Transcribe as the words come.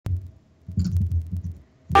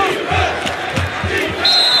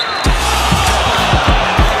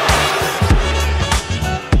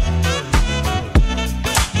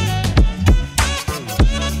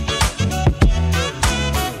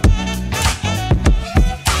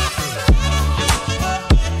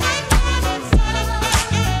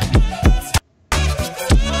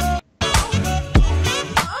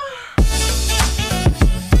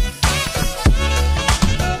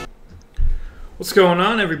What's going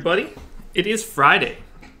on, everybody? It is Friday,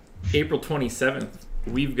 April 27th.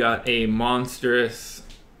 We've got a monstrous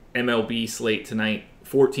MLB slate tonight.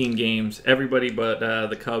 14 games. Everybody but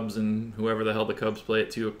the Cubs and whoever the hell the Cubs play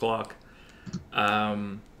at 2 o'clock.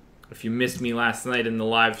 If you missed me last night in the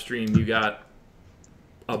live stream, you got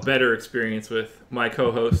a better experience with my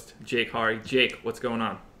co-host, Jake Hari. Jake, what's going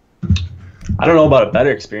on? I don't know about a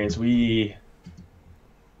better experience. We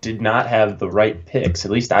did not have the right picks.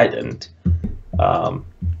 At least I didn't.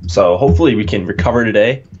 So hopefully we can recover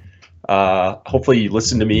today. Hopefully you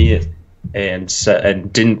listened to me and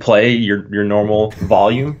didn't play your normal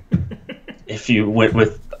volume if you went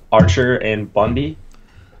with Archer and Bundy.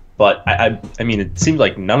 But I mean, it seemed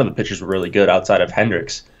like none of the pitchers were really good outside of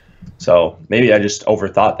Hendricks. So maybe I just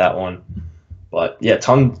overthought that one. But yeah,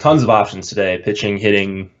 tons of options today. Pitching,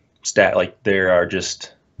 hitting, stat, like there are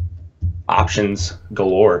just options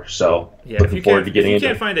galore. So yeah, looking forward to getting into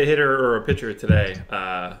it. If you can't find a hitter or a pitcher today,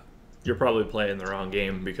 you're probably playing the wrong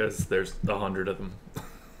game because there's 100 of them.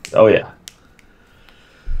 Oh yeah.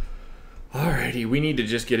 Alrighty, we need to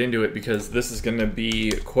just get into it because this is going to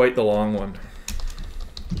be quite the long one.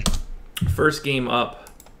 First game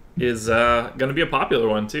up is going to be a popular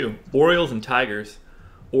one too. Orioles and Tigers.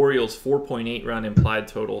 Orioles 4.8 run implied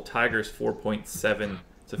total. Tigers 4.7.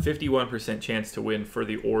 It's a 51% chance to win for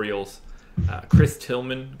the Orioles. Chris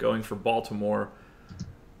Tillman going for Baltimore.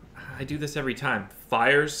 I do this every time.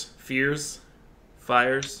 Mike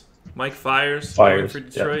Fiers going for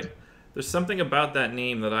Detroit. Yep. There's something about that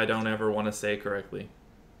name that I don't ever want to say correctly.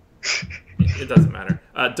 It doesn't matter.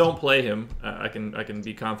 Don't play him. I can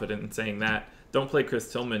be confident in saying that. Don't play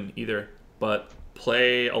Chris Tillman either, but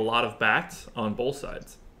play a lot of bats on both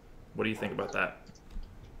sides. What do you think about that?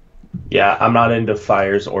 Yeah, I'm not into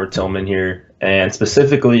Fiers or Tillman here, and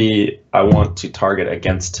specifically, I want to target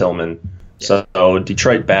against Tillman. Yeah. So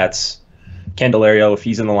Detroit bats, Candelario, if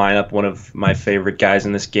he's in the lineup, one of my favorite guys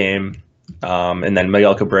in this game, and then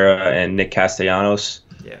Miguel Cabrera and Nick Castellanos.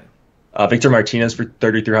 Yeah. Victor Martinez for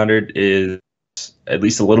 3,300 is at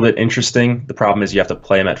least a little bit interesting. The problem is you have to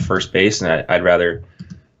play him at first base, and I'd rather.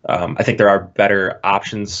 I think there are better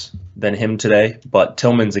options than him today, but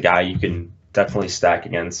Tillman's a guy you can definitely stack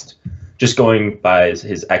against. Just going by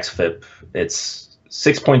his xFIP, it's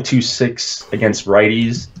 6.26 against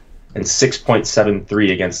righties and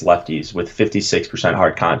 6.73 against lefties with 56%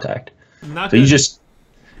 hard contact. Not so he's just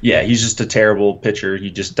a terrible pitcher.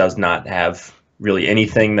 He just does not have really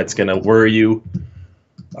anything that's going to worry you.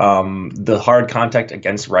 The hard contact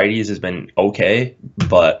against righties has been okay,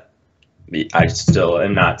 but I still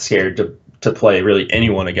am not scared to play really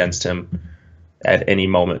anyone against him at any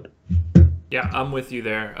moment. Yeah, I'm with you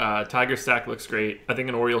there. Tiger stack looks great. I think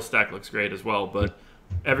an Orioles stack looks great as well, but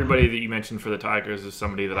everybody that you mentioned for the Tigers is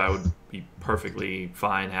somebody that I would be perfectly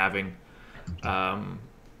fine having.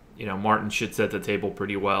 Martin should set the table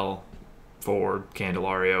pretty well for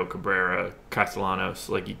Candelario, Cabrera,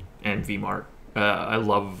 Castellanos, and V-Mart. I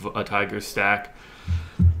love a Tigers stack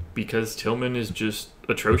because Tillman is just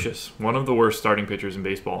atrocious. One of the worst starting pitchers in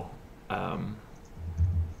baseball. Can't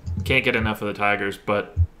get enough of the Tigers,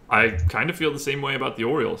 but I kind of feel the same way about the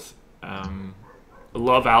Orioles. I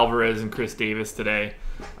love Alvarez and Chris Davis today.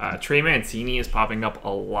 Trey Mancini is popping up a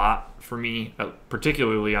lot for me,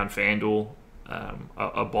 particularly on FanDuel.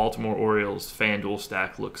 A Baltimore Orioles FanDuel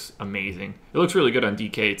stack looks amazing. It looks really good on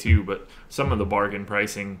DK too, but some of the bargain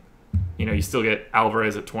pricing, you still get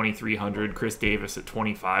Alvarez at 2,300, Chris Davis at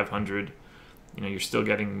 2,500. You're still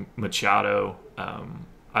getting Machado. I'm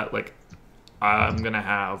gonna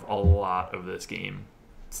have a lot of this game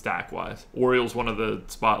stack-wise. Orioles, one of the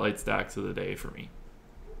spotlight stacks of the day for me.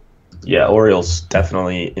 Yeah, Orioles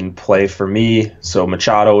definitely in play for me. So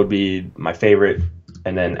Machado would be my favorite,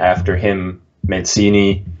 and then after him,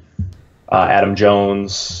 Mancini, Adam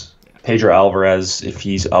Jones, Pedro Alvarez, if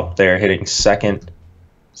he's up there hitting second.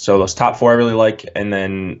 So those top four I really like, and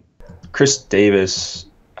then Chris Davis,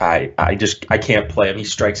 I can't play him. He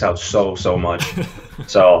strikes out so much.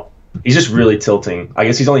 So he's just really tilting. I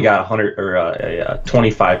guess he's only got 100 or a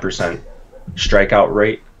 25% strikeout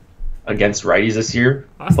rate against righties this year.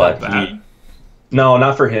 That's not bad. No,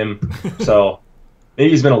 not for him. So maybe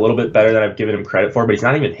he's been a little bit better than I've given him credit for, but he's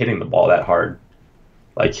not even hitting the ball that hard.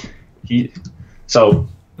 So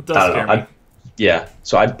it does scare me.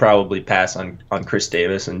 So I'd probably pass on Chris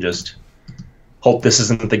Davis and just hope this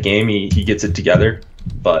isn't the game he gets it together.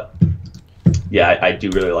 But yeah, I do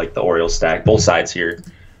really like the Orioles stack. Both sides here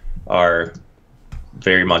are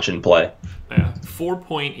very much in play. Yeah,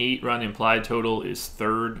 4.8 run implied total is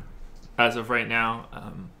third as of right now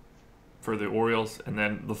for the Orioles, and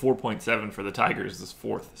then the 4.7 for the Tigers is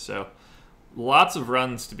fourth. So lots of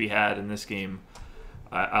runs to be had in this game.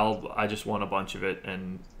 I just won a bunch of it,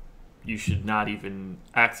 and you should not even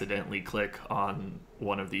accidentally click on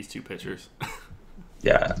one of these two pitchers.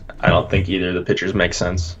 Yeah, I don't think either of the pitchers make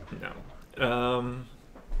sense. No.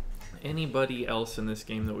 Anybody else in this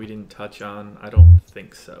game that we didn't touch on? I don't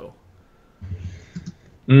think so.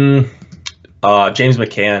 James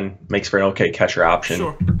McCann makes for an okay catcher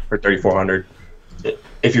option for 3,400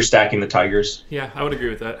 if you're stacking the Tigers. Yeah, I would agree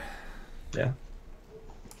with that. Yeah.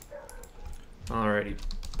 Alrighty.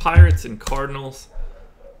 Pirates and Cardinals.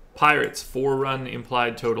 Pirates 4-run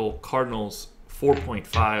implied total. Cardinals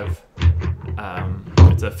 4.5.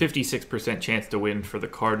 It's a 56% chance to win for the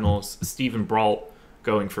Cardinals. Stephen Brault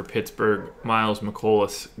going for Pittsburgh. Miles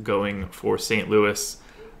McCollus going for St. Louis.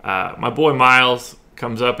 My boy Miles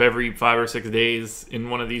comes up every 5 or 6 days in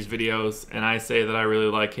one of these videos, and I say that I really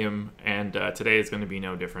like him, and today is going to be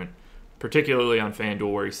no different, particularly on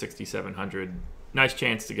FanDuel where he's 6,700. Nice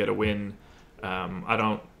chance to get a win.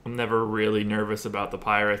 I'm never really nervous about the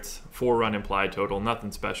Pirates. 4-run implied total,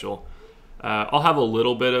 nothing special. I'll have a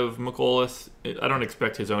little bit of McCollus. I don't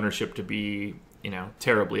expect his ownership to be,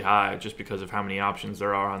 terribly high just because of how many options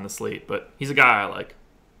there are on the slate, but he's a guy I like.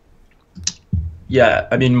 Yeah,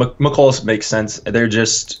 I mean, McCollus makes sense. There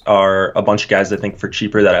just are a bunch of guys I think for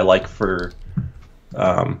cheaper that I like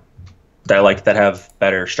that have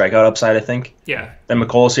better strikeout upside, I think. Yeah. Than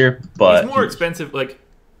McCollus here, but he's more expensive. Like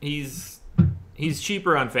he's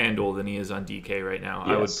cheaper on FanDuel than he is on DK right now.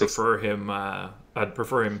 Yeah, I would prefer him. I'd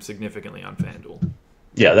prefer him significantly on FanDuel.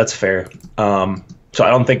 Yeah, that's fair. So I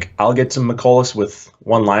don't think I'll get to McCollus with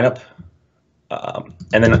one lineup,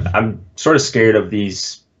 and then I'm sort of scared of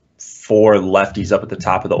these 4 lefties up at the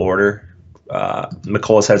top of the order.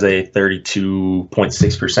 McCollus has a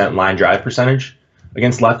 32.6% line drive percentage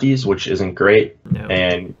against lefties, which isn't great,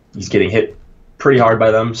 and he's getting hit pretty hard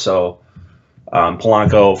by them. So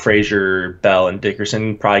Polanco, Frazier, Bell, and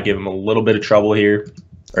Dickerson probably give him a little bit of trouble here,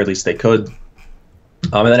 or at least they could.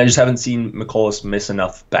 And then I just haven't seen McCollus miss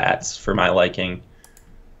enough bats for my liking,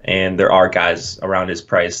 and there are guys around his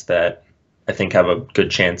price that I think have a good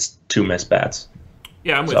chance to miss bats.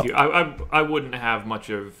 Yeah, I'm with you. I wouldn't have much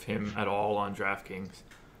of him at all on DraftKings,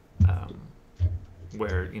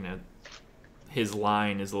 where his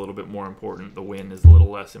line is a little bit more important. The win is a little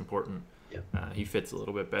less important. Yeah. He fits a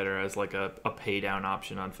little bit better as like a pay down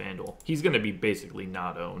option on FanDuel. He's going to be basically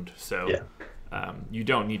not owned, so you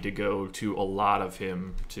don't need to go to a lot of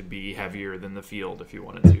him to be heavier than the field if you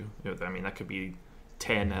wanted to. I mean, that could be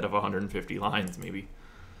 10 out of 150 lines maybe.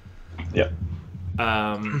 Yeah.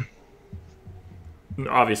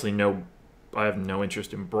 Obviously, I have no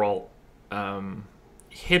interest in Brault.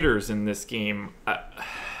 Hitters in this game,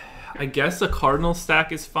 I guess a Cardinal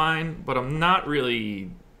stack is fine, but I'm not really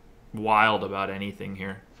wild about anything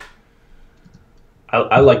here.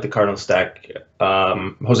 I like the Cardinal stack.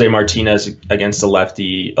 Jose Martinez against the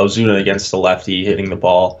lefty, Ozuna against the lefty, hitting the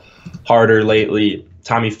ball harder lately.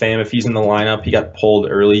 Tommy Pham, if he's in the lineup, he got pulled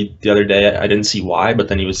early the other day. I didn't see why, but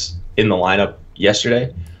then he was in the lineup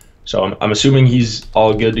yesterday. So I'm assuming he's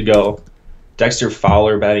all good to go. Dexter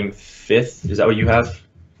Fowler batting 5th. Is that what you have?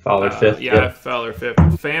 Fowler 5th? Yeah, Fowler 5th.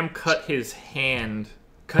 Pham cut his head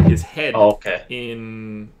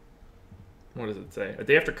in... What does it say? A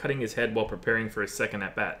day after cutting his head while preparing for his second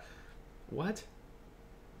at-bat. What?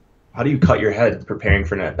 How do you cut your head preparing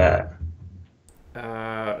for an at-bat?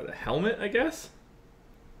 Helmet, I guess?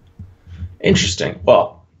 Interesting.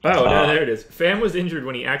 Well... Oh, no, there it is. Pham was injured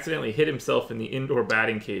when he accidentally hit himself in the indoor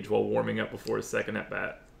batting cage while warming up before his second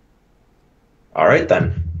at-bat. All right,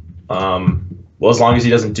 then. Well, as long as he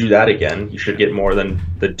doesn't do that again, he should get more than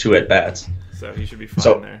the 2 at-bats. So he should be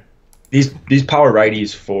fine there. These power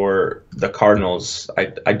righties for the Cardinals,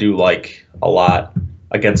 I do like a lot.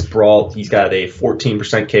 Against Brault, he's got a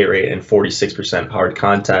 14% K rate and 46% hard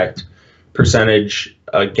contact percentage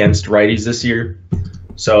against righties this year.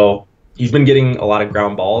 So... he's been getting a lot of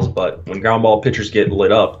ground balls, but when ground ball pitchers get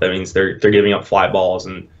lit up, that means they're giving up fly balls,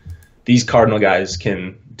 and these Cardinal guys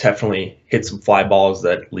can definitely hit some fly balls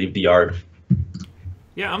that leave the yard.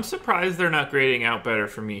 Yeah, I'm surprised they're not grading out better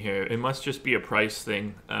for me here. It must just be a price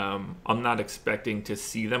thing. I'm not expecting to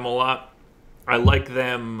see them a lot. I like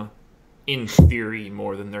them in theory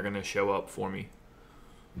more than they're going to show up for me.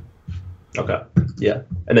 Okay. Yeah.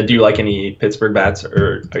 And then do you like any Pittsburgh bats,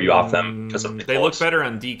 or are you off them because of they look better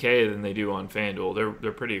on DK than they do on FanDuel.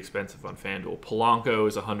 They're pretty expensive on FanDuel. Polanco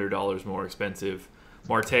is $100 more expensive.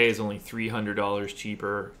 Marte is only $300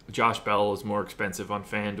 cheaper. Josh Bell is more expensive on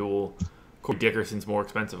FanDuel. Corey Dickerson's more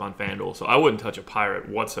expensive on FanDuel. So I wouldn't touch a Pirate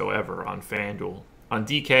whatsoever on FanDuel. On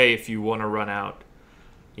DK, if you want to run out,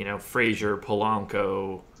 Frazier,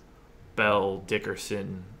 Polanco, Bell,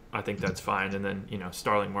 Dickerson, I think that's fine. And then,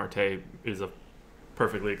 Starling Marte is a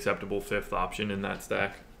perfectly acceptable fifth option in that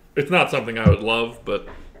stack. It's not something I would love, but,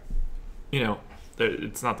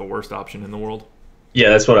 it's not the worst option in the world. Yeah,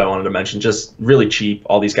 that's what I wanted to mention. Just really cheap.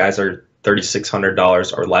 All these guys are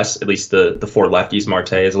 $3,600 or less. At least the four lefties.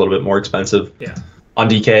 Marte is a little bit more expensive on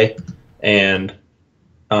DK. And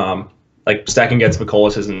stacking against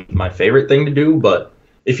McCullers isn't my favorite thing to do, but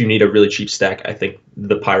if you need a really cheap stack, I think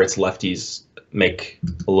the Pirates14 make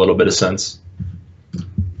a little bit of sense.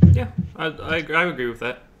 Yeah, I agree with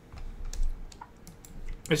that.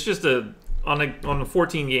 It's just on a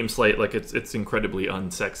 14 game slate, like it's incredibly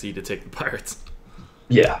unsexy to take the Pirates.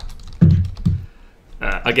 Yeah.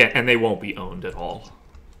 Again, and they won't be owned at all.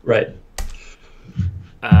 Right.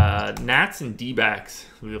 Nats and D-backs.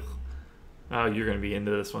 Ugh. Oh, you're going to be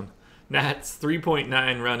into this one. Nats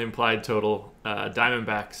 3.9 run implied total.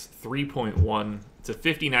 Diamondbacks 3.1. It's a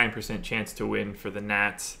 59% chance to win for the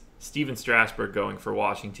Nats. Steven Strasburg going for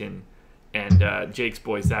Washington, and Jake's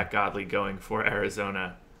boy Zach Godley going for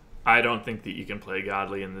Arizona. I don't think that you can play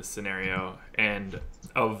Godley in this scenario. And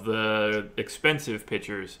of the expensive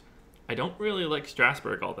pitchers, I don't really like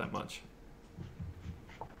Strasburg all that much.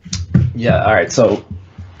 Yeah, all right. So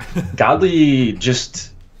Godley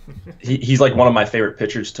just he's like one of my favorite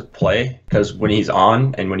pitchers to play because when he's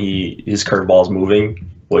on and when his curveball is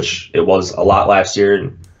moving, which it was a lot last year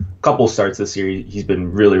and a couple starts this year, he's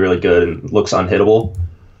been really, really good and looks unhittable.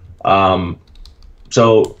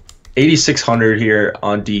 So 8,600 here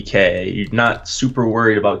on DK. You're not super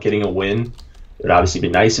worried about getting a win. It would obviously be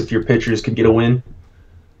nice if your pitchers could get a win.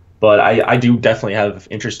 But I do definitely have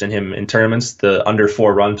interest in him in tournaments. The under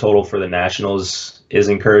 4 run total for the Nationals is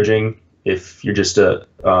encouraging. If you're just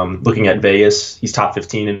looking at Vegas, he's top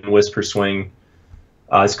 15 in whiffs per swing.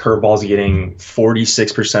 His curveball's getting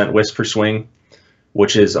 46% whiffs per swing,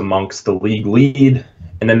 which is amongst the league lead.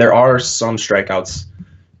 And then there are some strikeouts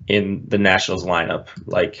in the Nationals lineup.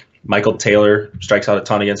 Like Michael Taylor strikes out a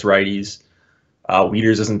ton against righties.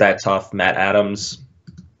 Wieters isn't that tough. Matt Adams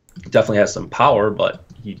definitely has some power, but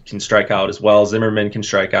he can strike out as well. Zimmerman can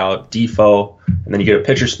strike out. Defoe. And then you get a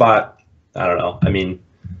pitcher spot. I don't know. I mean,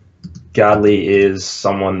 Godley is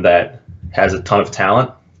someone that has a ton of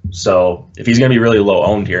talent. So if he's going to be really low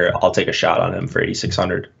owned here, I'll take a shot on him for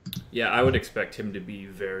 8,600. Yeah, I would expect him to be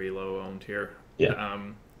very low owned here. Yeah.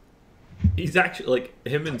 He's actually like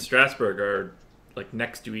him and Strasburg are like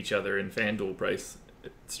next to each other in FanDuel price.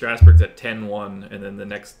 Strasburg's at 10-1, and then the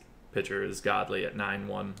next pitcher is Godley at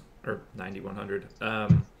 9-1 or 9,100.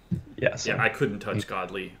 Yes. Yeah, I couldn't touch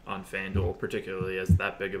Godley on FanDuel, particularly as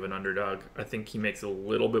that big of an underdog. I think he makes a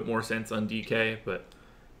little bit more sense on DK, but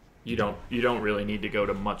you don't really need to go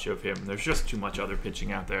to much of him. There's just too much other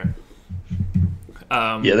pitching out there.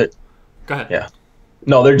 Go ahead. Yeah.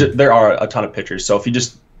 No, there are a ton of pitchers. So if you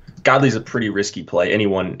just Godley's a pretty risky play.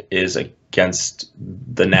 Anyone is against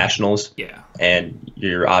the Nationals. Yeah. And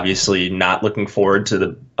you're obviously not looking forward to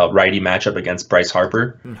the righty matchup against Bryce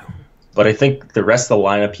Harper. No. But I think the rest of the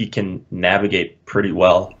lineup he can navigate pretty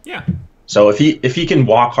well. Yeah. So if he can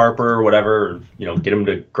walk Harper or whatever, or, get him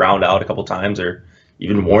to ground out a couple times or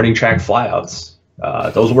even warning track flyouts,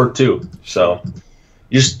 those work too. So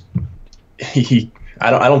I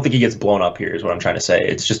don't think he gets blown up here is what I'm trying to say.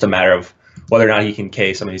 It's just a matter of whether or not he can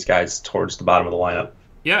K some of these guys towards the bottom of the lineup.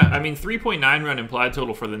 Yeah, I mean, 3.9 run implied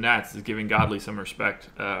total for the Nats is giving Godley some respect.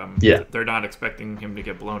 They're not expecting him to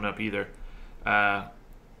get blown up either.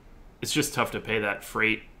 It's just tough to pay that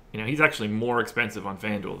freight. He's actually more expensive on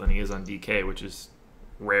FanDuel than he is on DK, which is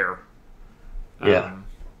rare. Yeah.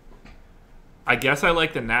 I guess I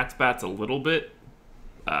like the Nats bats a little bit.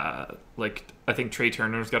 I think Trey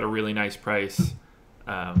Turner's got a really nice price.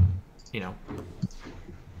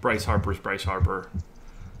 Bryce Harper's Bryce Harper.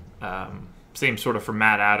 Same sort of for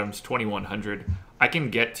Matt Adams, 2,100. I can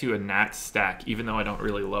get to a Nats stack, even though I don't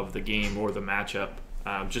really love the game or the matchup,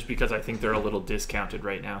 just because I think they're a little discounted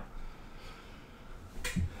right now.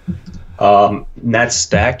 Nats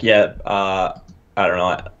stack, yeah. I don't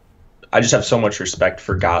know. I just have so much respect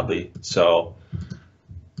for Godley. So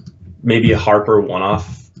maybe a Harper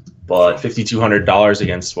one-off, but $5,200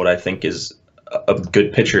 against what I think is a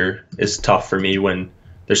good pitcher is tough for me when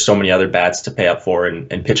there's so many other bats to pay up for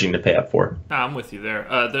and pitching to pay up for. I'm with you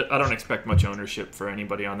there. I don't expect much ownership for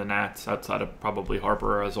anybody on the Nats outside of probably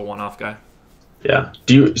Harper as a one-off guy. Yeah.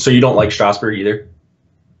 So you don't like Strasburg either?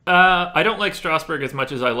 I don't like Strasburg as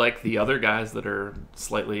much as I like the other guys that are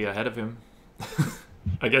slightly ahead of him.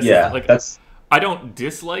 I guess. Yeah. I don't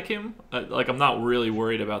dislike him. I'm not really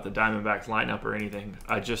worried about the Diamondbacks lineup or anything.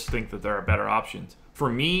 I just think that there are better options. For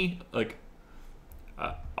me,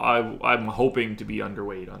 I'm hoping to be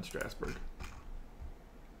underweight on Strasburg.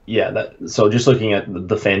 Yeah, so just looking at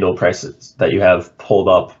the FanDuel prices that you have pulled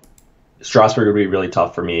up, Strasburg would be really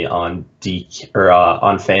tough for me on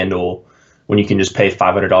on FanDuel when you can just pay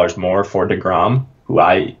 $500 more for DeGrom,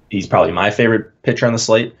 he's probably my favorite pitcher on the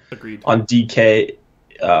slate. Agreed. On DK,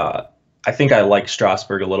 I think I like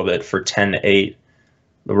Strasburg a little bit for 10-8.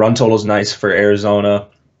 The run total is nice for Arizona.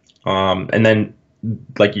 And then,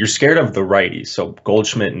 like, you're scared of the righties, so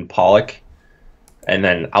Goldschmidt and Pollock. And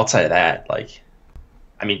then outside of that, like,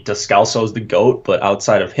 I mean, Descalso's the GOAT, but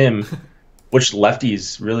outside of him, which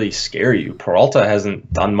lefties really scare you? Peralta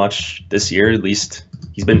hasn't done much this year. At least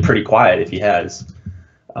he's been pretty quiet if he has.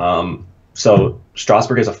 So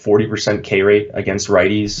Strasburg has a 40% K rate against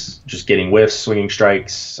righties, just getting whiffs, swinging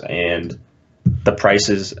strikes, and the price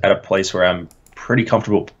is at a place where I'm pretty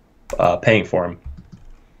comfortable paying for him.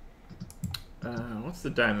 What's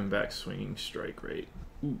the Diamondback swinging strike rate?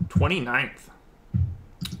 29th.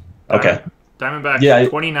 Okay. Diamondbacks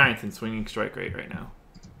 29th in swinging strike rate right now.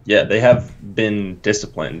 Yeah, they have been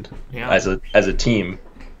disciplined as a team.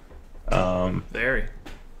 Very.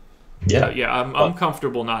 Yeah. I'm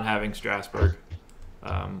comfortable not having Strasburg.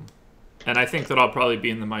 And I think that I'll probably be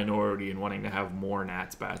in the minority in wanting to have more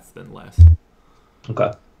Nats bats than less.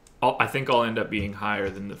 Okay. I think I'll end up being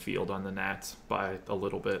higher than the field on the Nats by a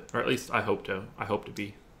little bit, or at least I hope to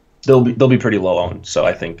be. They'll be pretty low owned, so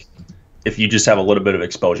I think if you just have a little bit of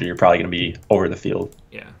exposure, you're probably going to be over the field.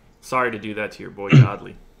 Yeah. Sorry to do that to your boy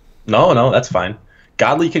Godley. No, that's fine.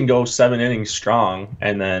 Godley can go 7 innings strong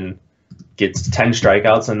and then gets 10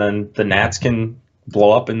 strikeouts, and then the Nats can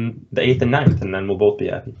blow up in the 8th and 9th, and then we'll both be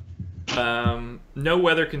happy. No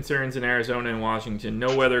weather concerns in Arizona and Washington.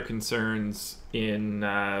 No weather concerns in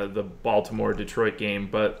the Baltimore-Detroit game,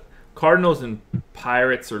 but Cardinals and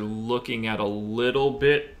Pirates are looking at a little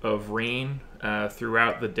bit of rain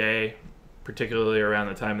throughout the day, particularly around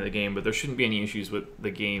the time of the game, but there shouldn't be any issues with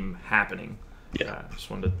the game happening. Yeah. Just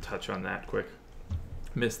wanted to touch on that quick.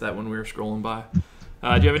 Missed that when we were scrolling by.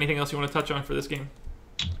 Do you have anything else you want to touch on for this game?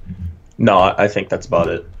 No, I think that's about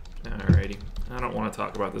it. Alrighty. I don't want to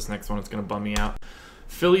talk about this next one. It's going to bum me out.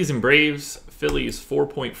 Phillies and Braves. Phillies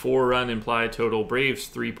 4.4 run implied total. Braves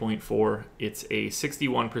 3.4. It's a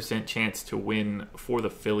 61% chance to win for the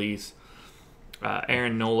Phillies.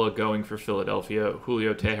 Aaron Nola going for Philadelphia.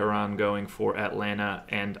 Julio Teheran going for Atlanta.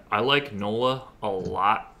 And I like Nola a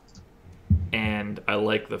lot. And I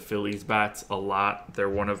like the Phillies bats a lot. They're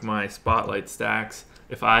one of my spotlight stacks.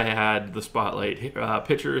 If I had the spotlight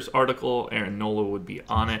pitchers article, Aaron Nola would be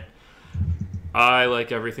on it. I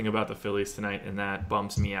like everything about the Phillies tonight, and that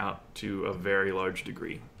bumps me out to a very large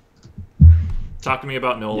degree. Talk to me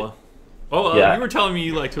about Nola. You were telling me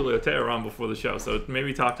you liked Julio Teheran before the show, so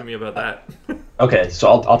maybe talk to me about that. Okay, so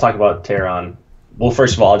I'll talk about Teheran. Well,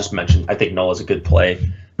 first of all, I'll just mention I think Nola's a good play.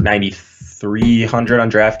 9,300 on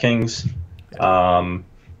DraftKings.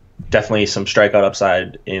 Definitely some strikeout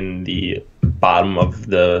upside in the bottom of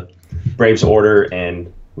the Braves order,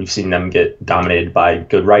 and we've seen them get dominated by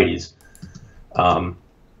good righties. So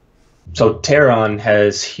Teheran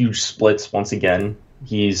has huge splits once again.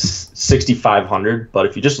 He's 6,500, but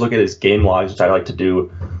if you just look at his game logs, which I like to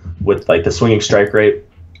do with like the swinging strike rate,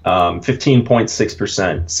 15.6%,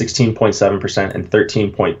 16.7%, and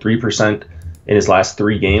 13.3% in his last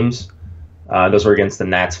 3 games. Those were against the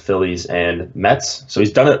Nats, Phillies, and Mets. So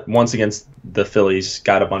he's done it once against the Phillies,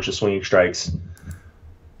 got a bunch of swinging strikes.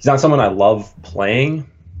 He's not someone I love playing,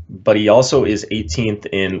 but he also is 18th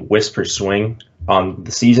in whiffs per swing on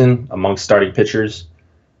the season amongst starting pitchers.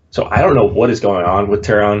 So I don't know what is going on with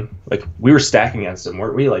Teheran. Like, we were stacking against him,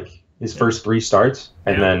 weren't we? Like, his first 3 starts,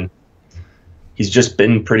 and then he's just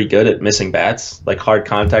been pretty good at missing bats. Like, hard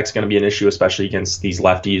contact's going to be an issue, especially against these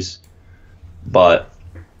lefties. But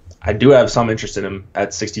I do have some interest in him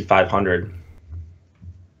at 6,500.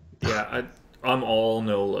 Yeah, I'm all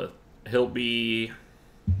Nola. He'll be,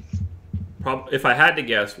 if I had to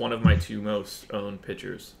guess, one of my 2 most owned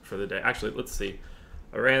pitchers for the day. Actually, let's see.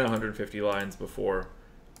 I ran 150 lines before.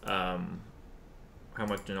 How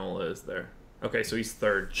much Nola is there? Okay, so he's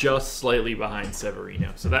 3rd, just slightly behind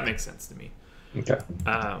Severino. So that makes sense to me. Okay.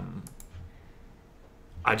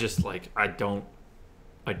 I just I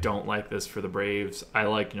don't like this for the Braves. I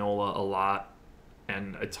like Nola a lot,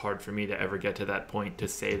 and it's hard for me to ever get to that point to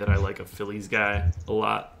say that I like a Phillies guy a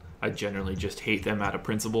lot. I generally just hate them out of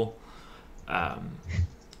principle.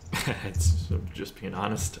 It's just being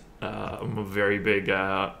honest. I'm a very big,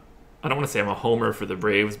 I don't want to say I'm a homer for the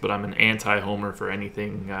Braves, but I'm an anti-homer for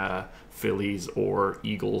anything Phillies or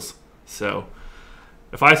Eagles. So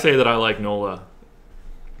if I say that I like Nola,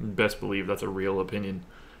 best believe that's a real opinion.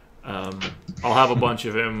 I'll have a bunch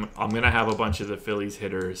of him. I'm going to have a bunch of the Phillies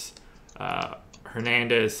hitters.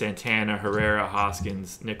 Hernandez, Santana, Herrera,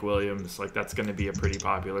 Hoskins, Nick Williams. Like, that's going to be a pretty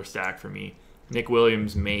popular stack for me. Nick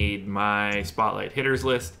Williams made my spotlight hitters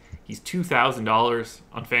list. He's $2,000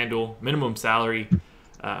 on FanDuel, minimum salary,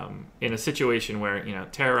 in a situation where, you know,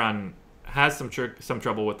 Tehran has some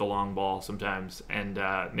trouble with the long ball sometimes, and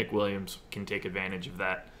Nick Williams can take advantage of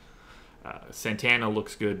that. Santana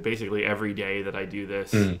looks good basically every day that I do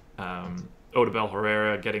this. Odubel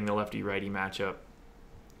Herrera getting the lefty-righty matchup.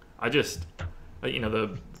 I just, you know,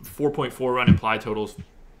 the 4.4 run implied total is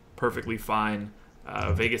perfectly fine.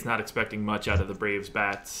 Vegas not expecting much out of the Braves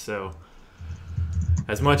bats, so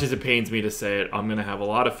as much as it pains me to say it, I'm going to have a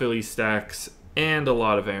lot of Phillies stacks and a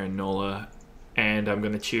lot of Aaron Nola, and I'm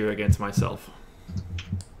going to cheer against myself.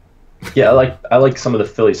 Yeah, I like some of the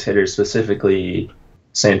Phillies hitters, specifically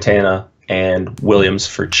Santana and Williams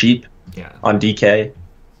for cheap on DK.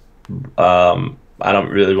 I don't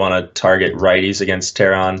really want to target righties against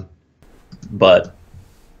Tehran, but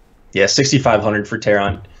yeah, 6,500 for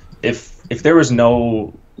Tehran. If there was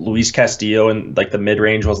no Luis Castillo and like the mid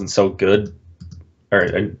range wasn't so good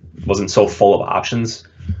or wasn't so full of options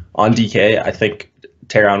on DK, I think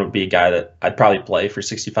Tehran would be a guy that I'd probably play for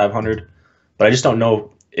 6,500. But I just don't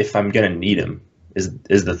know if I'm gonna need him.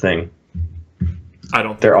 Is the thing. I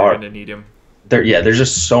don't think they're going to need him. There's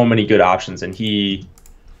just so many good options, and he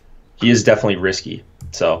is definitely risky.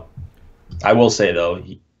 So I will say, though,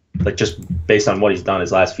 just based on what he's done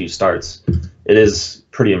his last few starts, it is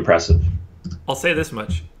pretty impressive. I'll say this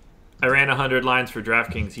much. I ran 100 lines for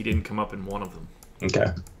DraftKings. He didn't come up in one of them.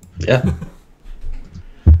 Okay. Yeah.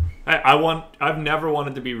 I've never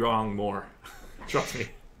wanted to be wrong more. Trust me.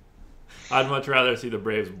 I'd much rather see the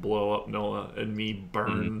Braves blow up Nola and me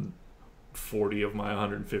burn 40 of my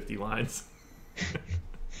 150 lines.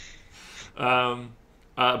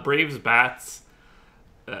 Braves bats,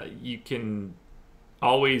 you can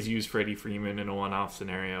always use Freddie Freeman in a one-off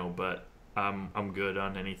scenario, but I'm good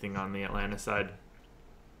on anything on the Atlanta side.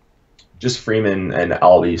 Just Freeman and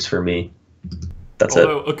Albies for me. That's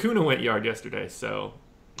Although Acuna went yard yesterday, so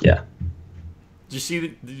yeah. Did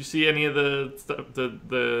you see any of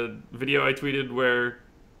the video I tweeted where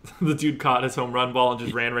the dude caught his home run ball and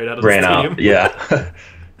just ran right out of the stadium? Yeah.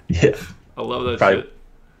 Yeah. I love that shit.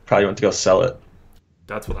 Probably went to go sell it.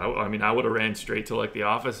 That's what I mean. I would have ran straight to like the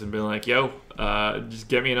office and been like, "Yo, just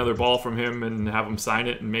get me another ball from him and have him sign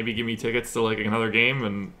it, and maybe give me tickets to like another game,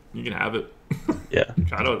 and you can have it." Yeah.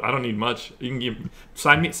 I don't need much. You can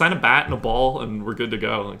sign a bat and a ball, and we're good to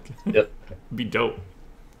go. Like, yep. Be dope.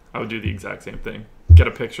 I would do the exact same thing. Get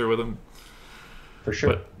a picture with him. For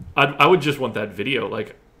sure. But I would just want that video,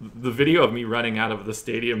 like the video of me running out of the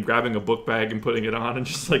stadium, grabbing a book bag and putting it on, and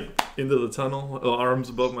just like into the tunnel, arms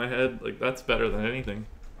above my head. Like, that's better than anything.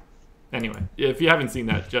 Anyway, if you haven't seen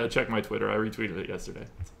that, check my Twitter. I retweeted it yesterday.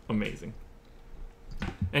 It's amazing.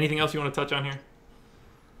 Anything else you want to touch on here?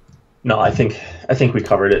 No, I think we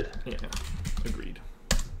covered it. Yeah, agreed.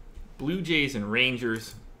 Blue Jays and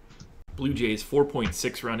Rangers. Blue Jays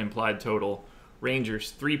 4.6 run implied total.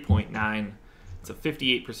 Rangers 3.9. It's a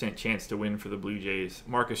 58% chance to win for the Blue Jays.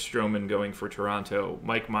 Marcus Stroman going for Toronto.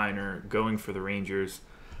 Mike Minor going for the Rangers.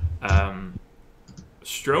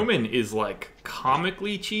 Stroman is like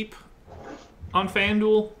comically cheap on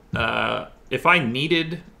FanDuel. If I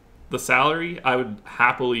needed the salary, I would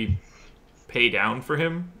happily pay down for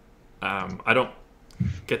him. I don't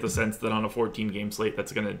get the sense that on a 14-game slate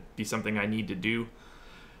that's going to be something I need to do.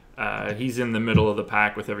 He's in the middle of the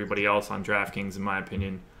pack with everybody else on DraftKings, in my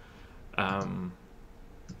opinion.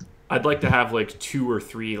 I'd like to have like 2 or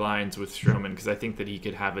 3 lines with Stroman because I think that he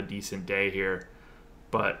could have a decent day here.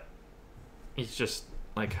 But he's just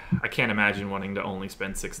like, I can't imagine wanting to only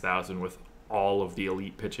spend $6,000 with all of the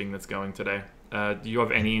elite pitching that's going today. Do you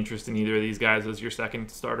have any interest in either of these guys as your second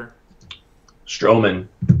starter? Stroman,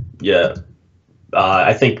 yeah.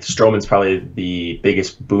 I think Stroman's probably the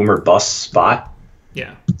biggest boomer bust spot.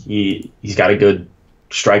 Yeah. He's got a good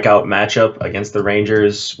strikeout matchup against the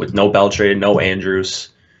Rangers with no Beltre, no Andrews.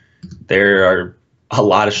 There are a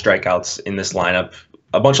lot of strikeouts in this lineup.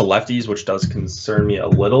 A bunch of lefties, which does concern me a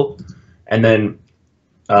little. And then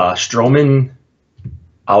Stroman,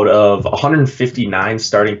 out of 159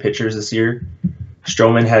 starting pitchers this year,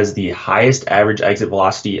 Stroman has the highest average exit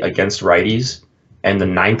velocity against righties and the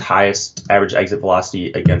 9th highest average exit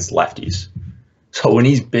velocity against lefties. So when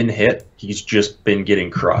he's been hit, he's just been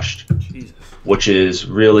getting crushed, Jesus. Which is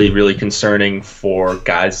really, really concerning for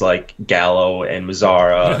guys like Gallo and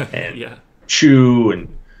Mazzara and yeah. Chu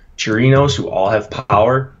and Chirinos, who all have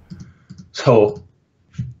power. So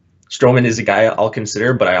Stroman is a guy I'll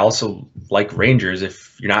consider, but I also like Rangers.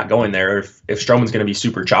 If you're not going there, if Stroman's going to be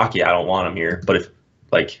super chalky, I don't want him here. But if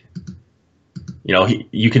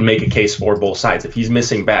you can make a case for both sides. If he's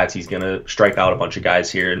missing bats, he's going to strike out a bunch of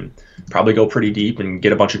guys here and probably go pretty deep and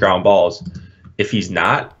get a bunch of ground balls. If he's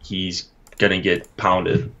not, he's going to get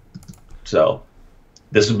pounded. So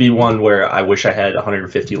this would be one where I wish I had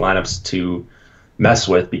 150 lineups to mess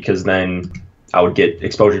with, because then I would get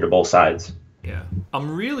exposure to both sides. Yeah.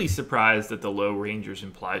 I'm really surprised at the low Rangers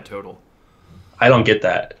implied total. I don't get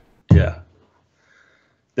that. Yeah.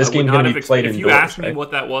 This game's going to be played indoors. If you asked me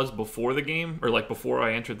what that was before the game, or like before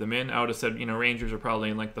I entered them in, I would have said, Rangers are probably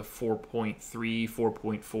in like the 4.3,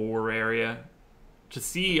 4.4 area. To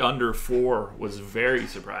see under 4 was very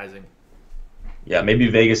surprising. Yeah, maybe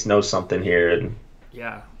Vegas knows something here, and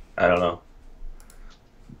yeah, I don't know.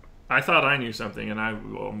 I thought I knew something,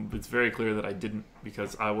 and it's very clear that I didn't,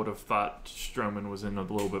 because I would have thought Stroman was in a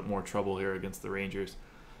little bit more trouble here against the Rangers.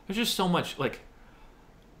 There's just so much, like,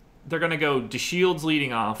 they're going to go DeShields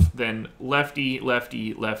leading off, then lefty,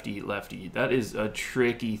 lefty, lefty, lefty. That is a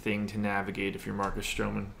tricky thing to navigate if you're Marcus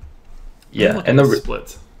Stroman. Yeah, and the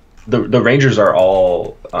splits. The Rangers are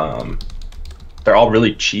all they're all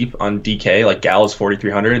really cheap on DK. Like Gallo's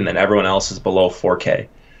 4,300, and then everyone else is below 4K.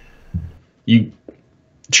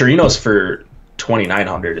 Chirinos for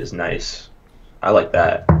 2,900 is nice. I like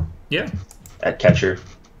that. Yeah. At catcher.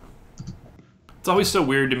 It's always so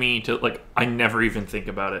weird to me I never even think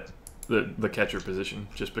about it, the catcher position,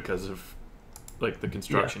 just because of like the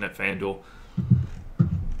construction at FanDuel.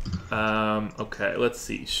 Okay, let's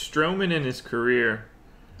see. Stroman in his career,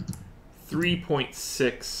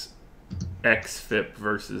 3.6 xFIP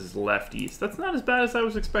versus lefties. That's not as bad as I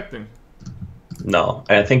was expecting. No,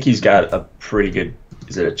 and I think he's got a pretty good.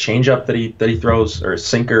 Is it a changeup that he throws, or a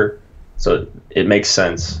sinker? So it makes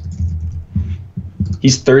sense.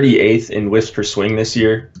 He's 38th in whiffs per swing this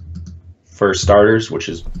year for starters, which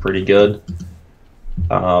is pretty good.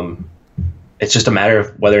 It's just a matter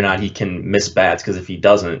of whether or not he can miss bats, because if he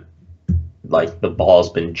doesn't, like, the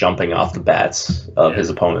ball's been jumping off the bats of his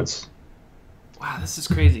opponents. Wow, this is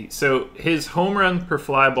crazy. So his home run per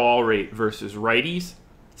fly ball rate versus righties,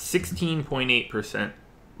 16.8%,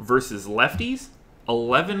 versus lefties,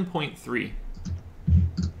 11.3%.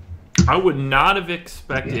 I would not have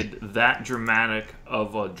expected that dramatic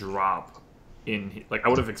of a drop in, like, I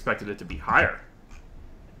would have expected it to be higher,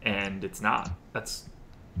 and it's not. That's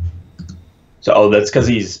because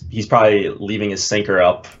he's probably leaving his sinker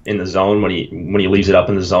up in the zone. When he leaves it up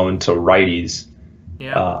in the zone to righties,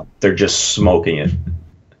 they're just smoking it.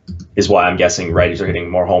 Is why I'm guessing righties are hitting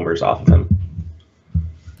more homers off of him.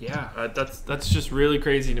 Yeah, that's just really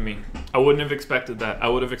crazy to me. I wouldn't have expected that. I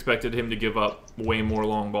would have expected him to give up way more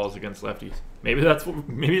long balls against lefties. Maybe that's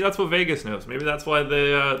what Vegas knows. Maybe that's why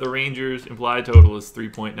the Rangers implied total is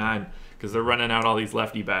 3.9, because they're running out all these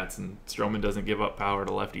lefty bats, and Stroman doesn't give up power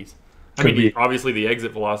to lefties. Obviously the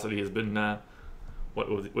exit velocity has been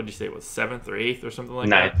what did you say it was, 7th or 8th or something like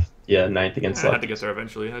that? 9th. Yeah, 9th against lefties. I had to get there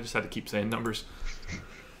eventually. I just had to keep saying numbers.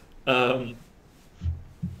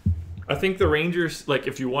 I think the Rangers, like,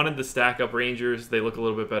 if you wanted to stack up Rangers, they look a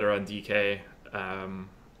little bit better on DK.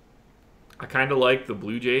 I kind of like the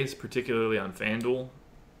Blue Jays, particularly on FanDuel.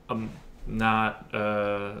 I'm not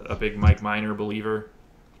a big Mike Minor believer.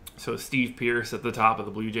 So Steve Pearce at the top of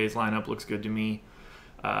the Blue Jays lineup looks good to me.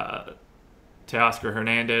 Teoscar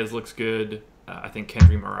Hernandez looks good. I think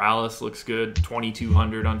Kendry Morales looks good.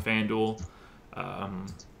 2,200 on FanDuel.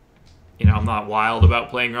 I'm not wild about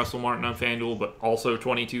playing Russell Martin on FanDuel, but also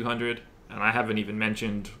 2,200. And I haven't even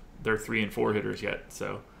mentioned their 3 and 4 hitters yet.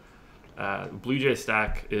 So Blue Jay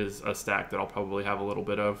stack is a stack that I'll probably have a little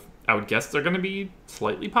bit of. I would guess they're going to be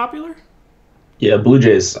slightly popular. Yeah, Blue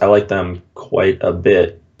Jays, I like them quite a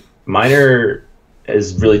bit. Minor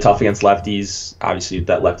is really tough against lefties. Obviously,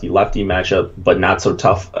 that lefty-lefty matchup, but not so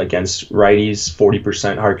tough against righties.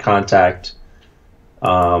 40% hard contact.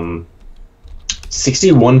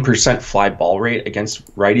 61% fly ball rate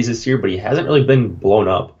against righties this year, but he hasn't really been blown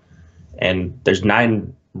up. And there's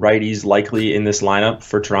 9 righties likely in this lineup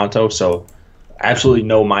for Toronto, so absolutely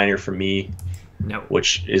no Minor for me. No.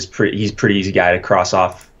 Which is he's a pretty easy guy to cross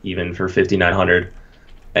off even for 5,900.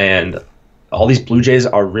 And all these Blue Jays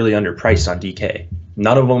are really underpriced on DK.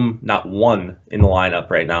 None of them, not one in the lineup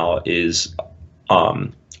right now, is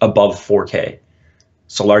above 4K.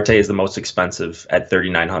 Solarte is the most expensive at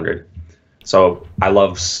 3,900. So I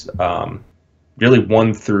love really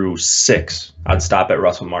 1 through 6. I'd stop at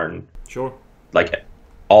Russell Martin. Sure. Like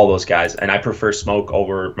all those guys. And I prefer Smoke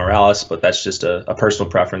over Morales, but that's just a personal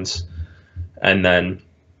preference. And then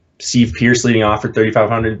Steve Pearce leading off for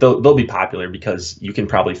 3,500. They'll be popular because you can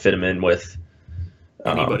probably fit them in with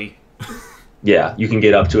anybody. Yeah, you can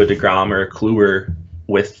get up to a DeGrom or a Kluber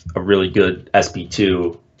with a really good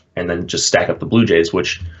SP2 and then just stack up the Blue Jays,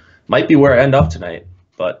 which might be where I end up tonight,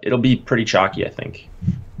 but it'll be pretty chalky, I think.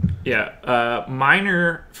 Yeah,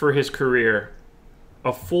 Minor for his career,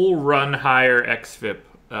 a full run higher xFIP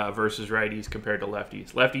versus righties compared to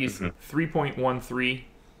lefties. Lefties 3.13,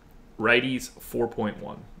 righties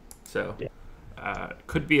 4.1. So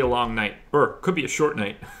could be a long night, or could be a short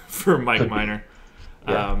night for Mike Minor.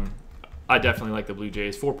 Yeah. I definitely like the Blue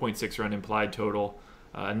Jays. 4.6 run implied total,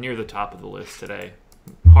 near the top of the list today.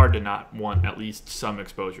 Hard to not want at least some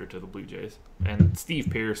exposure to the Blue Jays. And Steve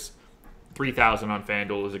Pearce, 3,000 on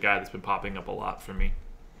FanDuel, is a guy that's been popping up a lot for me.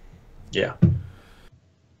 Yeah.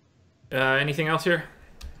 Anything else here?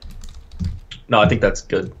 No, I think that's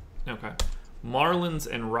good. Okay. Marlins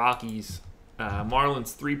and Rockies.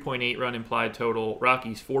 Marlins 3.8 run implied total.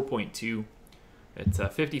 Rockies 4.2. It's a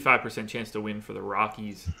 55% chance to win for the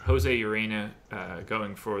Rockies. Jose Urena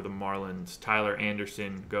going for the Marlins. Tyler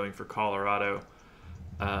Anderson going for Colorado.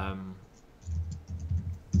 I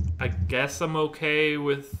guess I'm okay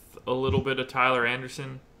with a little bit of Tyler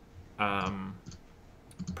Anderson,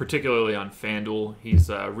 particularly on FanDuel. He's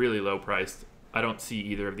really low priced. I don't see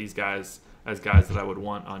either of these guys as guys that I would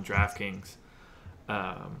want on DraftKings.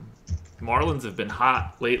 Marlins have been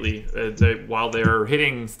hot lately. While their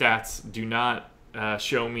hitting stats do not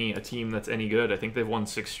show me a team that's any good, I think they've won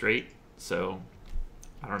 6 straight. So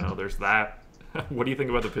I don't know. There's that. What do you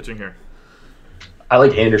think about the pitching here? I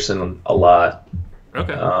like Anderson a lot.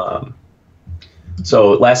 Okay.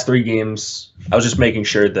 So last 3 games, I was just making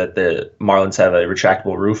sure that the Marlins have a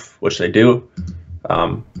retractable roof, which they do.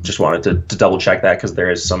 Just wanted to double check that because there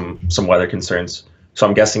is some weather concerns. So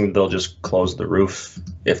I'm guessing they'll just close the roof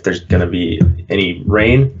if there's going to be any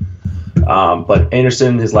rain. But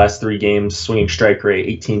Anderson, his last 3 games, swinging strike rate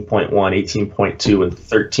 18.1, 18.2, and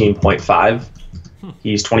 13.5.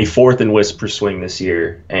 He's 24th in WHIP per swing this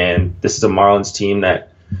year, and this is a Marlins team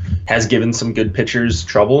that has given some good pitchers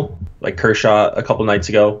trouble, like Kershaw a couple nights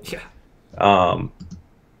ago. Yeah.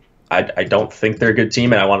 I don't think they're a good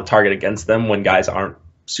team, and I want to target against them when guys aren't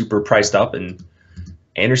super priced up. And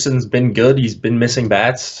Anderson's been good. He's been missing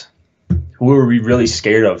bats. Who are we really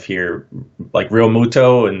scared of here? Like Real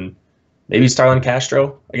Muto and maybe Starlin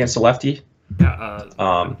Castro against a lefty? Yeah.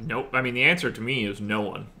 Nope. I mean, the answer to me is no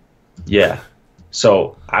one. Yeah.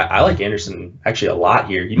 So I like Anderson actually a lot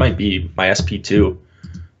here. He might be my SP2.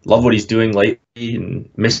 Love what he's doing lately and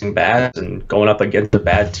missing bats and going up against a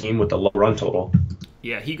bad team with a low run total.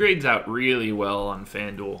 Yeah, he grades out really well on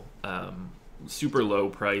FanDuel. Super low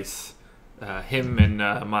price. Him and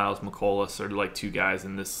Miles McCollus are like 2 guys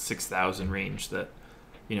in this 6,000 range that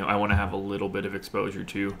I want to have a little bit of exposure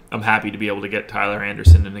to. I'm happy to be able to get Tyler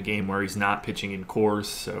Anderson in a game where he's not pitching in cores,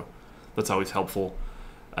 so that's always helpful.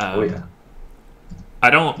 Oh yeah. I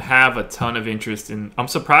don't have a ton of interest in... I'm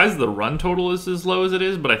surprised the run total is as low as it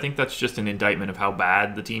is, but I think that's just an indictment of how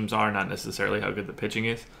bad the teams are, not necessarily how good the pitching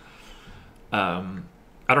is.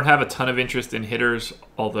 I don't have a ton of interest in hitters,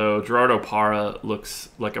 although Gerardo Parra looks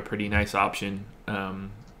like a pretty nice option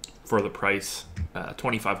for the price.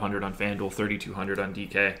 2,500 on FanDuel, 3,200 on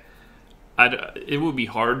DK. It would be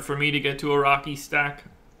hard for me to get to a Rocky stack,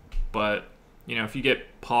 but if you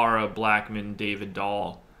get Parra, Blackman, David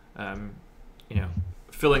Dahl,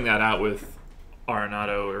 filling that out with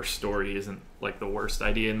Arenado or Story isn't like the worst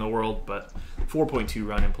idea in the world, but 4.2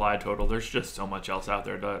 run implied total, there's just so much else out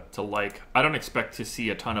there to like. I don't expect to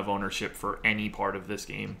see a ton of ownership for any part of this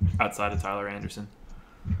game outside of Tyler Anderson.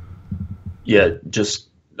 Yeah, just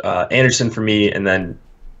Anderson for me, and then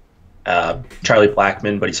Charlie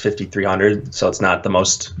Blackman, but he's 5,300, so it's not the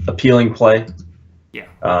most appealing play. Yeah.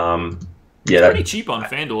 Yeah, pretty cheap on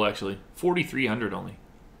FanDuel actually, 4,300 only.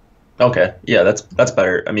 Okay, yeah, that's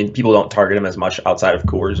better. I mean, people don't target him as much outside of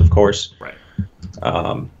Coors, of course. Right.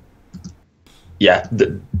 Yeah,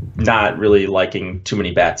 not really liking too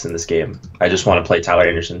many bats in this game. I just want to play Tyler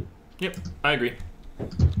Anderson. Yep, I agree.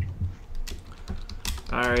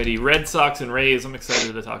 Alrighty, Red Sox and Rays. I'm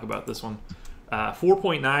excited to talk about this one.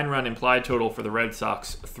 4.9 run implied total for the Red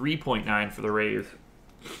Sox, 3.9 for the Rays.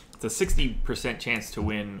 It's a 60% chance to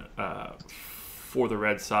win for the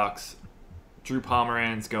Red Sox. Drew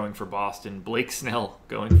Pomeranz going for Boston. Blake Snell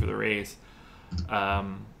going for the Rays.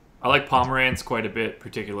 I like Pomeranz quite a bit,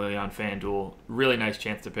 particularly on FanDuel. Really nice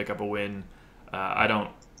chance to pick up a win. I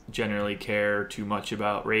don't generally care too much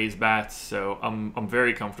about Rays bats, so I'm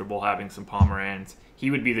very comfortable having some Pomeranz.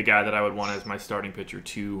 He would be the guy that I would want as my starting pitcher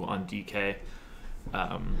too on DK.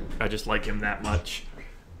 I just like him that much.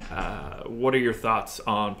 What are your thoughts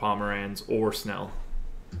on Pomeranz or Snell?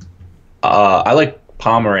 I like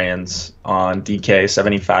Pomeranz on DK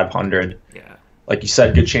 7,500. Yeah. Like you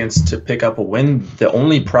said, good chance to pick up a win. The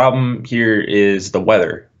only problem here is the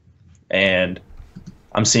weather. and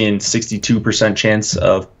I'm seeing 62% chance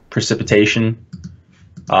of precipitation.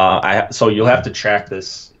 So you'll have to track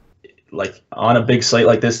this, like on a big slate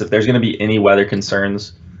like this. If there's going to be any weather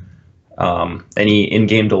concerns, any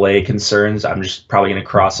in-game delay concerns, I'm just probably going to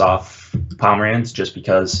cross off Pomeranz just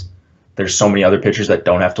because there's so many other pitchers that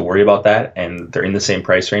don't have to worry about that, and they're in the same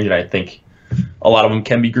price range, and I think a lot of them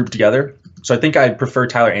can be grouped together. So I think I'd prefer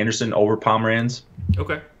Tyler Anderson over Pomeranz.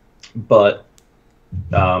 Okay. But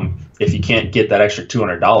if you can't get that extra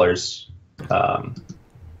 $200,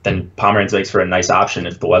 then Pomeranz makes for a nice option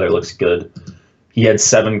if the weather looks good. He had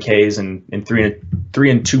 7 Ks in 3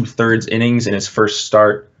 2/3 innings in his first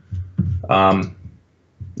start.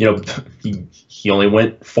 He only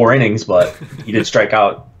went 4 innings, but he did strike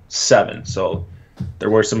out 7. So there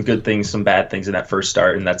were some good things, some bad things in that first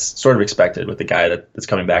start, and that's sort of expected with the guy that's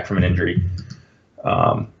coming back from an injury.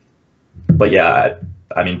 But yeah,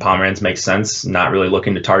 I mean, Pomeranz makes sense. Not really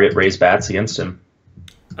looking to target raised bats against him.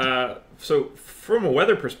 So from a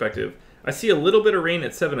weather perspective, I see a little bit of rain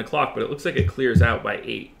at 7 o'clock, but it looks like it clears out by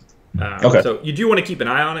 8. Okay. So you do want to keep an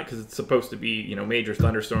eye on it because it's supposed to be, major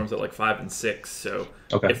thunderstorms at like 5 and 6. So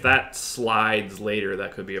if that slides later,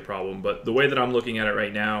 that could be a problem. But the way that I'm looking at it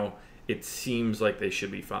right now, it seems like they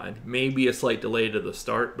should be fine. Maybe a slight delay to the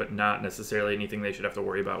start, but not necessarily anything they should have to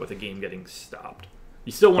worry about with a game getting stopped.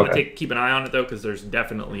 You still want to keep an eye on it, though, because there's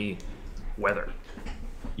definitely weather.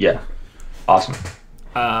 Yeah. Awesome.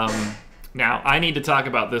 Now, I need to talk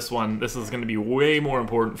about this one. This is going to be way more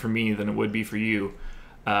important for me than it would be for you.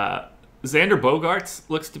 Xander Bogaerts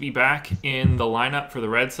looks to be back in the lineup for the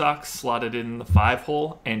Red Sox, slotted in the 5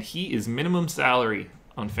 hole, and he is minimum salary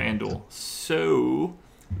on FanDuel. So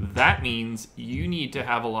that means you need to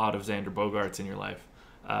have a lot of Xander Bogaerts in your life.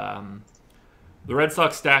 The Red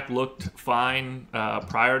Sox stack looked fine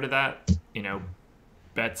prior to that.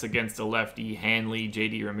 Betts against a lefty, Hanley,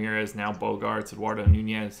 J.D. Ramirez, now Bogaerts, Eduardo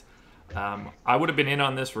Nunez. I would have been in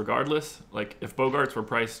on this regardless. Like, if Bogaerts were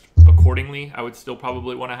priced accordingly, I would still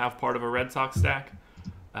probably want to have part of a Red Sox stack.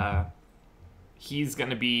 He's going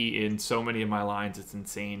to be in so many of my lines, it's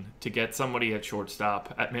insane. To get somebody at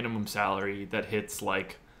shortstop at minimum salary that hits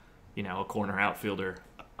like, a corner outfielder,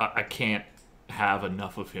 I can't have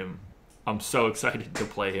enough of him. I'm so excited to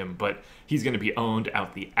play him, but he's going to be owned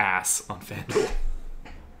out the ass on FanDuel.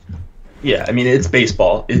 Yeah, I mean, it's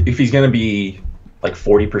baseball. If he's going to be like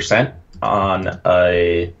 40% on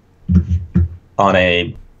a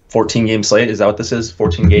 14-game slate, is that what this is?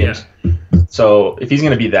 14 games? Yeah. So if he's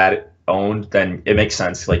going to be that owned, then it makes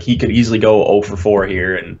sense. Like, he could easily go 0 for 4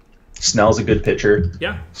 here, and Snell's a good pitcher.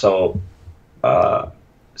 Yeah. So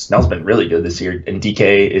Snell's been really good this year, and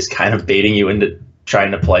DK is kind of baiting you into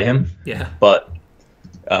trying to play him. Yeah. But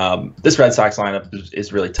this Red Sox lineup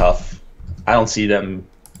is really tough. I don't see them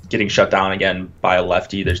getting shut down again by a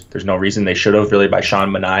lefty. There's no reason they should have, really, by Sean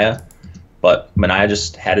Manaea. But Manaea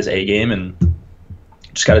just had his A game, and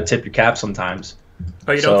just got to tip your cap sometimes.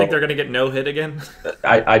 Oh, you don't think they're going to get no hit again?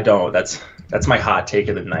 I don't. That's my hot take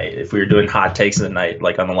of the night. If we were doing hot takes of the night,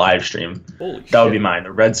 like on the live stream, that would be mine.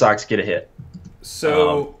 The Red Sox get a hit.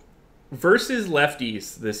 So versus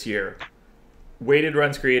lefties this year, weighted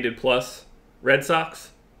runs created plus, Red Sox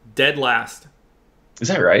dead last. Is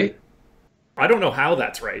that right? I don't know how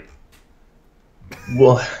that's right.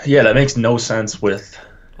 Well, yeah, that makes no sense with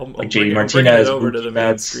JD Martinez. I'm bringing it over to the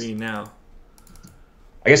main screen now.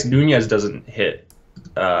 I guess Nunez doesn't hit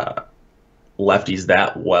lefties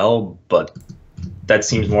that well, but that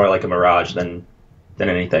seems more like a mirage than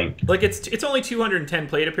anything. Like, it's only 210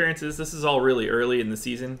 plate appearances. This is all really early in the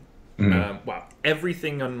season. Mm-hmm. Wow,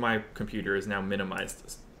 everything on my computer is now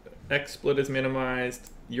minimized. XSplit is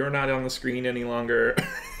minimized. You're not on the screen any longer.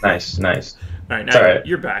 Nice. All right, now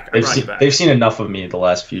you're back. I brought you back. They've seen enough of me the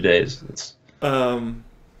last few days.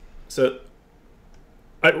 So,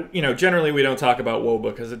 generally we don't talk about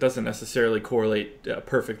WOBA because it doesn't necessarily correlate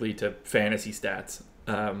perfectly to fantasy stats.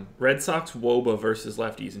 Red Sox WOBA versus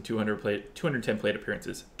lefties in 210 plate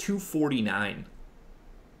appearances, 249.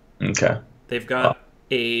 Okay. They've got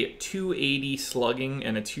a 280 slugging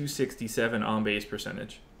and a 267 on base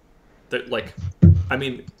percentage. That's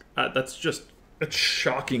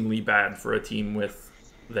shockingly bad for a team with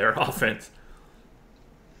their offense.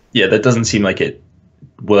 Yeah, that doesn't seem like it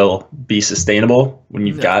will be sustainable when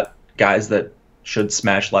you've got guys that should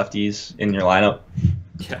smash lefties in your lineup.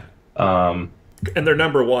 Yeah. And they're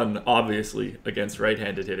number one, obviously, against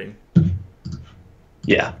right-handed hitting.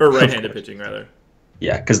 Yeah. Or right-handed pitching, rather.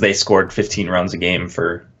 Yeah, because they scored 15 runs a game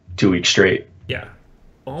for 2 weeks straight. Yeah.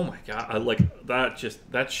 Oh my god!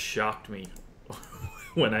 That shocked me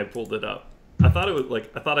when I pulled it up. I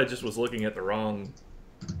thought I just was looking at the wrong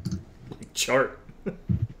chart.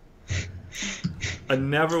 I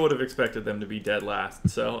never would have expected them to be dead last.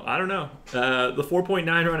 So I don't know. The 4.9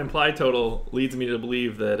 run implied total leads me to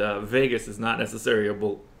believe that Vegas is not necessarily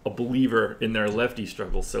a believer in their lefty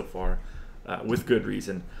struggles so far, with good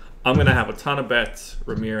reason. I'm going to have a ton of bets: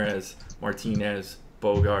 Ramirez, Martinez,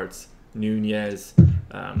 Bogarts, Nunez.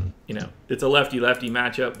 It's a lefty-lefty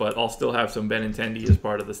matchup, but I'll still have some Benintendi as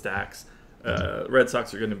part of the stacks. Red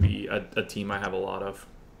Sox are going to be a team I have a lot of.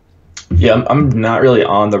 Yeah, I'm not really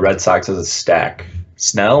on the Red Sox as a stack.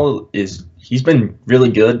 Snell he's been really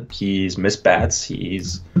good. He's missed bats.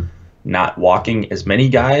 He's not walking as many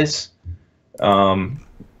guys. No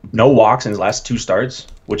walks in his last 2 starts,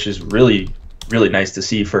 which is really, really nice to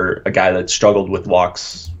see for a guy that struggled with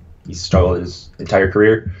walks. He's struggled his entire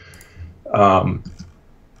career.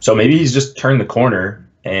 So maybe he's just turned the corner,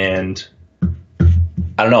 and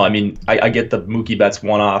I don't know. I mean, I get the Mookie Betts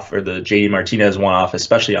one-off or the JD Martinez one-off,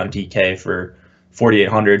 especially on DK for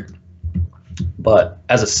 4,800. But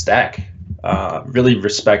as a stack, really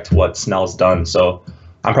respect what Snell's done. So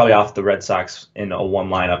I'm probably off the Red Sox in a one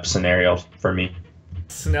lineup scenario for me.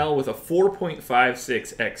 Snell with a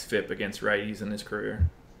 4.56 xFIP against righties in his career.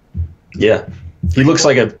 Yeah, he looks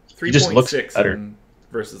like he just looks 3.6 better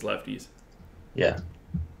versus lefties. Yeah,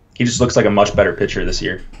 he just looks like a much better pitcher this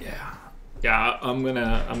year. Yeah, I'm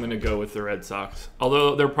gonna go with the Red Sox.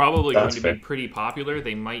 Although they're probably going to be pretty popular,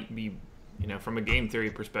 they might be, from a game theory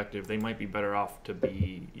perspective, they might be better off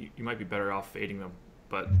you might be better off fading them.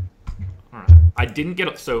 But I don't know. I didn't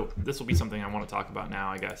get so this will be something I want to talk about now.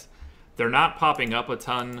 I guess they're not popping up a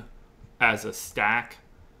ton as a stack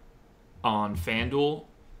on FanDuel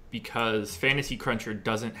because Fantasy Cruncher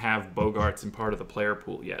doesn't have Bogarts in part of the player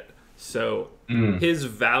pool yet. So his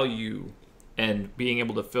value and being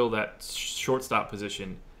able to fill that shortstop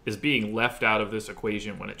position is being left out of this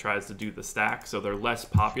equation when it tries to do the stack. So they're less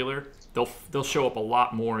popular. They'll show up a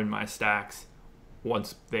lot more in my stacks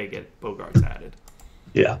once they get Bogarts added.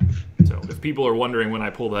 Yeah. So if people are wondering when I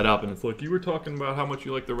pull that up and it's like, you were talking about how much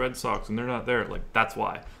you like the Red Sox and they're not there, like, that's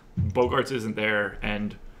why. Bogarts isn't there,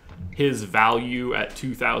 and his value at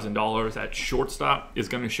 $2,000 at shortstop is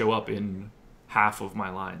going to show up in half of my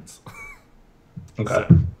lines. Okay.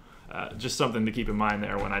 So, just something to keep in mind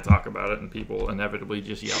there when I talk about it, and people inevitably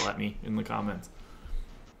just yell at me in the comments.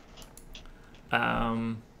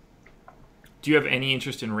 Do you have any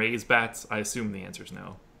interest in Rays bats? I assume the answer is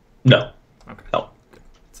no. No. Okay. No.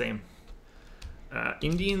 Same.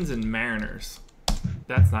 Indians and Mariners.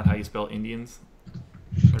 That's not how you spell Indians.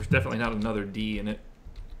 There's definitely not another D in it.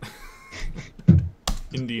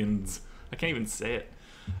 Indians. I can't even say it.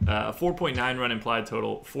 4.9 run implied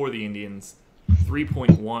total for the Indians.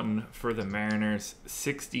 3.1 for the Mariners.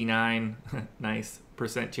 69 nice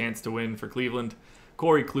 % chance to win for Cleveland.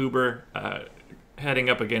 Corey Kluber heading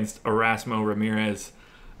up against Erasmo Ramirez.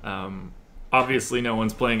 Obviously, no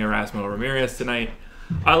one's playing Erasmo Ramirez tonight.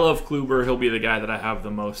 I love Kluber. He'll be the guy that I have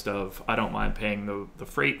the most of. I don't mind paying the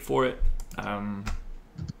freight for it.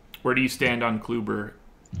 Where do you stand on Kluber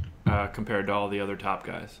compared to all the other top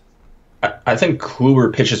guys? I think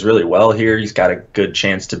Kluber pitches really well here. He's got a good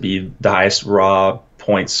chance to be the highest raw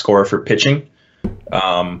points scorer for pitching.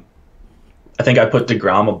 I think I put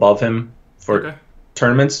DeGrom above him for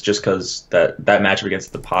tournaments just because that matchup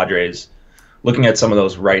against the Padres. Looking at some of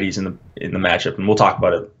those righties in the matchup, and we'll talk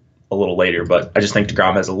about it a little later, but I just think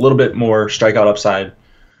DeGrom has a little bit more strikeout upside.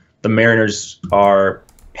 The Mariners are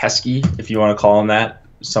pesky, if you want to call them that.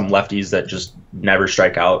 Some lefties that just never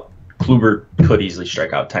strike out. Kluber could easily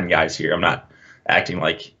strike out 10 guys here. I'm not acting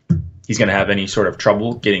like he's going to have any sort of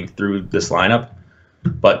trouble getting through this lineup,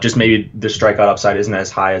 but just maybe the strikeout upside isn't as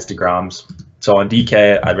high as DeGrom's. So on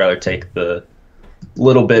DK, I'd rather take the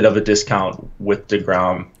little bit of a discount with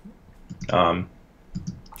DeGrom.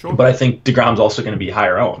 Sure. But I think DeGrom's also going to be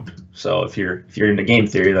higher owned. So if you're into game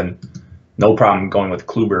theory, then no problem going with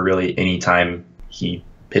Kluber really anytime he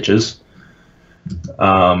pitches.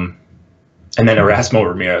 And then Erasmo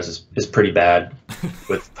Ramirez is pretty bad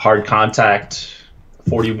with hard contact,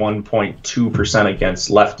 41.2% against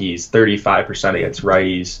lefties, 35% against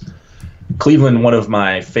righties. Cleveland, one of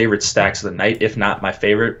my favorite stacks of the night, if not my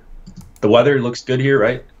favorite. The weather looks good here,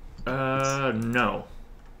 right? No.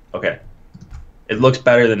 Okay. It looks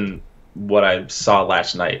better than what I saw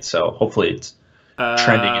last night, so hopefully it's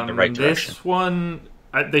trending in the right direction. This one,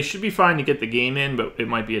 they should be fine to get the game in, but it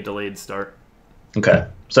might be a delayed start. Okay.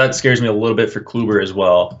 So that scares me a little bit for Kluber as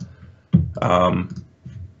well.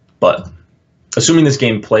 But assuming this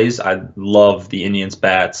game plays, I love the Indians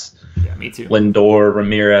bats. Yeah, me too. Lindor,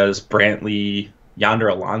 Ramirez, Brantley, Yonder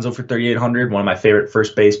Alonso for 3,800, one of my favorite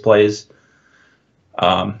first base plays.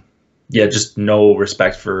 Yeah, just no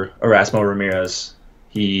respect for Erasmo Ramirez.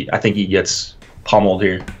 I think he gets pummeled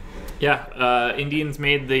here. Yeah, Indians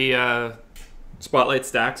made the Spotlight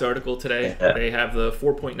Stacks article today. Yeah. They have the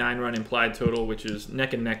 4.9 run implied total, which is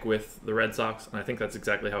neck and neck with the Red Sox, and I think that's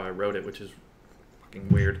exactly how I wrote it, which is fucking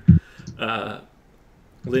weird.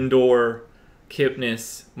 Lindor,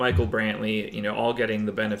 Kipnis, Michael Brantley, all getting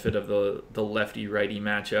the benefit of the lefty-righty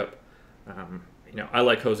matchup. I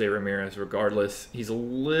like Jose Ramirez regardless. He's a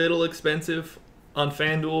little expensive on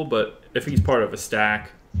FanDuel, but if he's part of a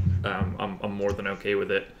stack, I'm more than okay with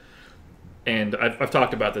it. And I've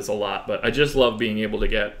talked about this a lot, but I just love being able to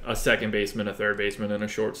get a second baseman, a third baseman, and a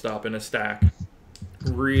shortstop in a stack.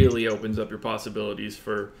 Really opens up your possibilities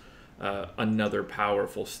for another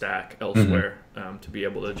powerful stack elsewhere to be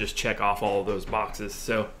able to just check off all of those boxes.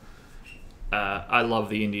 So I love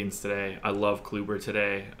the Indians today. I love Kluber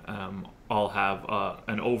today. I'll have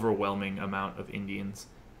an overwhelming amount of Indians.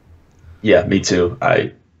 Yeah, me too.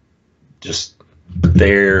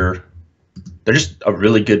 They're just a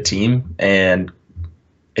really good team, and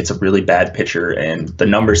it's a really bad pitcher, and the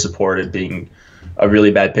numbers support it being a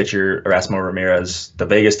really bad pitcher. Erasmo Ramirez, the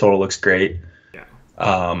Vegas total looks great. Yeah.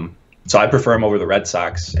 So I prefer him over the Red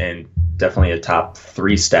Sox, and definitely a top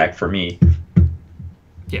 3 stack for me.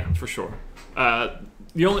 Yeah, for sure.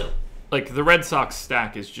 The Red Sox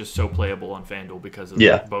stack is just so playable on FanDuel because of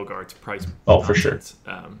Bogart's price. Oh, nonsense. For sure.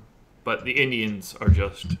 But the Indians are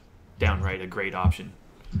just downright a great option.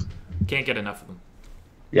 Can't get enough of them.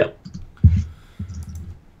 Yep.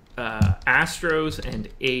 Astros and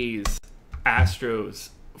A's. Astros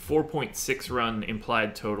 4.6 run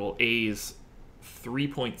implied total. A's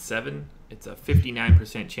 3.7. It's a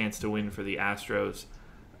 59% chance to win for the Astros.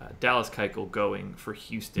 Dallas Keuchel going for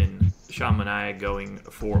Houston. Sean Manaea going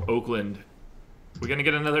for Oakland. We gonna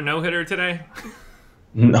get another no-hitter today?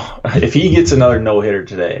 No, if he gets another no-hitter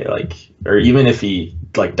today, or even if he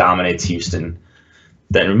dominates Houston,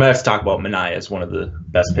 then we might have to talk about Manaea as one of the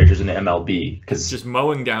best pitchers in the MLB because just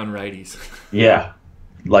mowing down righties. Yeah,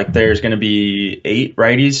 there's going to be 8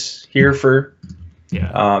 righties here for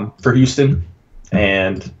Houston,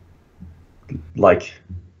 and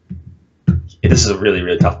this is a really,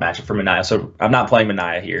 really tough matchup for Manaea. So I'm not playing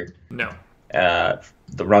Manaea here. No.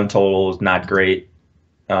 The run total is not great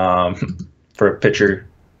for a pitcher.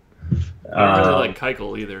 I don't really like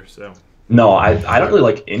Keuchel either, so. No, I don't really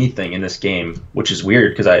like anything in this game, which is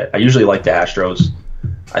weird because I usually like the Astros.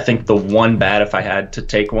 I think the one bat, if I had to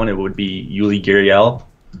take one, it would be Yuli Gurriel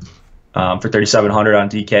for 3,700 on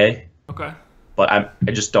DK. Okay. But I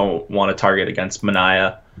just don't want to target against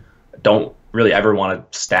Manaea. Don't really ever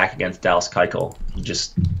want to stack against Dallas Keuchel. He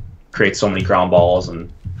just creates so many ground balls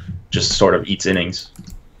and just sort of eats innings.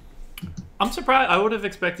 I'm surprised. I would have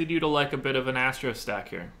expected you to like a bit of an Astro stack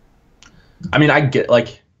here. I mean, I get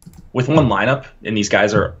with one lineup, and these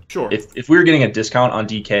guys are sure. If we were getting a discount on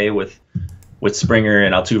DK with Springer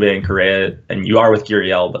and Altuve and Correa, and you are with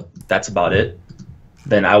Gurriel, but that's about it,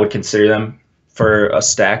 then I would consider them for a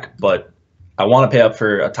stack. But I want to pay up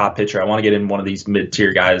for a top pitcher. I want to get in one of these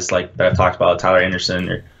mid-tier guys that I've talked about, Tyler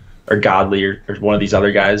Anderson or Godley or one of these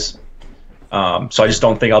other guys. So I just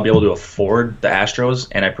don't think I'll be able to afford the Astros,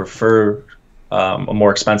 and I prefer a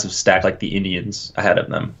more expensive stack like the Indians ahead of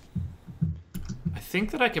them. I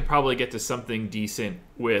think that I could probably get to something decent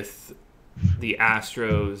with the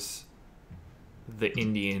Astros, the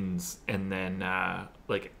Indians, and then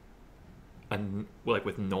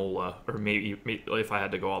with Nola, or maybe if I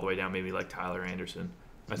had to go all the way down, maybe like Tyler Anderson.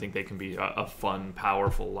 I think they can be a fun,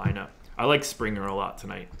 powerful lineup. I like Springer a lot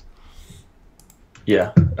tonight.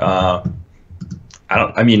 Yeah,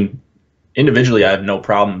 individually, I have no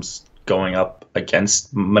problems going up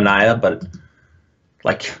against Manaea, but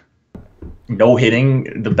no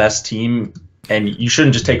hitting the best team, and you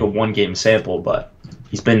shouldn't just take a 1-game sample, but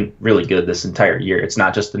he's been really good this entire year. It's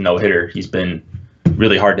not just a no-hitter. He's been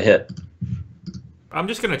really hard to hit. I'm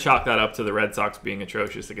just going to chalk that up to the Red Sox being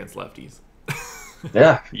atrocious against lefties.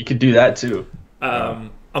 Yeah, you could do that too.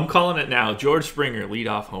 I'm calling it now. George Springer,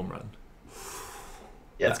 leadoff home run.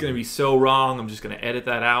 Yeah. It's going to be so wrong. I'm just going to edit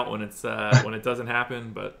that out when it's when it doesn't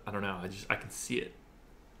happen, but I don't know. I can see it.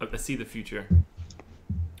 I see the future.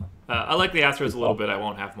 I like the Astros a little bit. I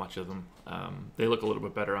won't have much of them. They look a little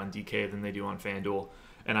bit better on DK than they do on FanDuel,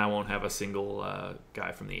 and I won't have a single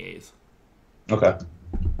guy from the A's. Okay.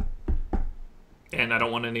 And I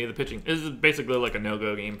don't want any of the pitching. This is basically like a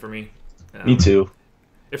no-go game for me. Me too.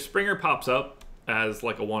 If Springer pops up as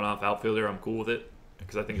like a one-off outfielder, I'm cool with it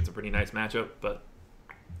because I think it's a pretty nice matchup, but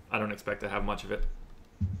I don't expect to have much of it.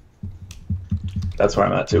 That's where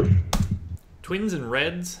I'm at too. Twins and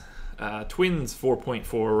Reds. Twins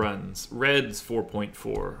 4.4 runs. Reds 4.4.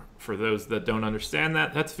 For those that don't understand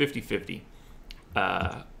that, that's 50-50.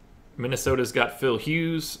 Minnesota's got Phil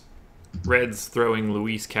Hughes. Reds throwing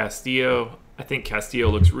Luis Castillo. I think Castillo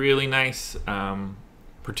looks really nice,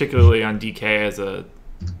 particularly on DK as a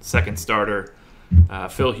second starter.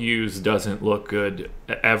 Phil Hughes doesn't look good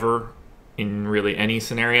ever in really any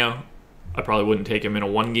scenario. I probably wouldn't take him in a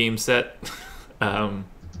one-game set.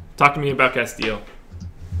 Talk to me about Castillo.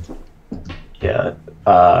 Yeah,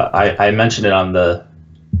 I mentioned it on the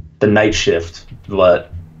night shift,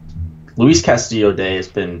 but Luis Castillo Day has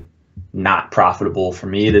been not profitable for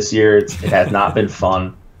me this year. It has not been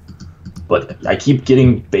fun, but I keep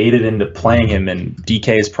getting baited into playing him, and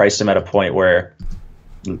DK has priced him at a point where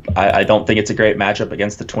I don't think it's a great matchup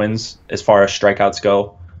against the Twins as far as strikeouts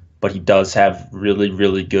go, but he does have really,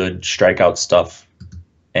 really good strikeout stuff.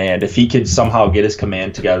 And if he could somehow get his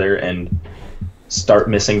command together and start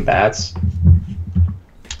missing bats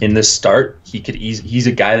in this start, he's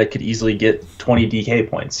a guy that could easily get 20 DK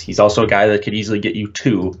points. He's also a guy that could easily get you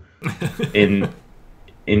 2 in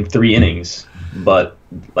 3 innings. But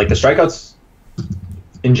like the strikeouts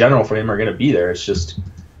in general for him are going to be there. It's just,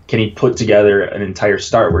 can he put together an entire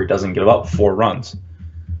start where he doesn't give up 4 runs?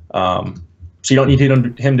 So you don't need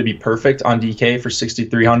him to be perfect on DK for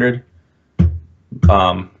 6,300.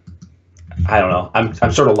 I don't know.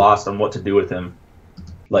 I'm sort of lost on what to do with him.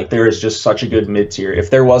 Like, there is just such a good mid-tier. If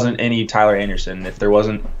there wasn't any Tyler Anderson, if there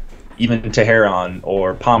wasn't even Teheran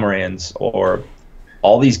or Pomeranz or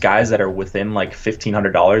all these guys that are within like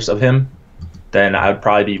 $1,500 of him, then I would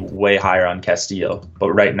probably be way higher on Castillo.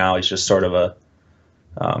 But right now he's just sort of a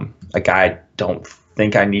guy I don't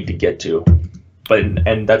think I need to get to.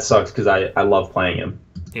 And that sucks because I love playing him.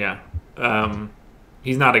 Yeah.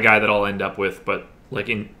 He's not a guy that I'll end up with, but like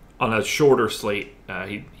on a shorter slate,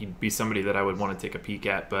 he'd be somebody that I would want to take a peek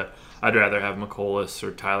at, but I'd rather have McCollus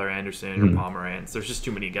or Tyler Anderson or Pomeranz. There's just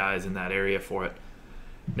too many guys in that area for it.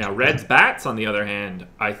 Now, Reds bats, on the other hand,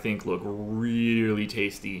 I think look really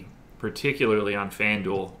tasty, particularly on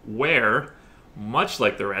FanDuel, where, much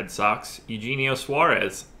like the Red Sox, Eugenio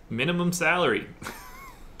Suarez, minimum salary.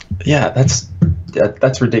 Yeah,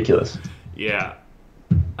 that's ridiculous. Yeah.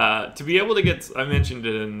 To be able to get, I mentioned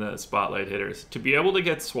it in the Spotlight Hitters, to be able to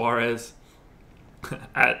get Suarez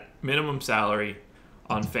at minimum salary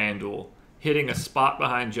on FanDuel, hitting a spot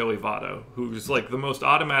behind Joey Votto, who's like the most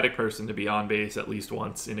automatic person to be on base at least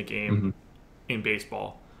once in a game in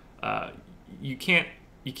baseball. You can't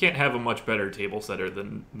have a much better table setter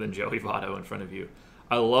than Joey Votto in front of you.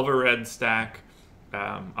 I love a red stack.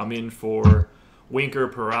 I'm in for Winker,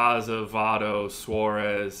 Peraza, Votto,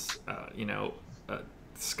 Suarez,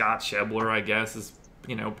 Scott Schebler, I guess, is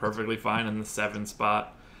perfectly fine in the 7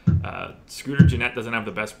 spot. Scooter Gennett doesn't have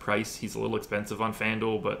the best price. He's a little expensive on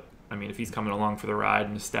FanDuel, but I mean, if he's coming along for the ride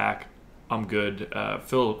in a stack, I'm good.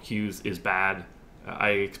 Phil Hughes is bad. I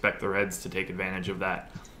expect the Reds to take advantage of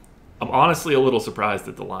that. I'm honestly a little surprised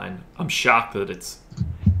at the line. I'm shocked that it's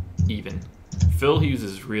even. Phil Hughes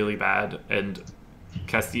is really bad, and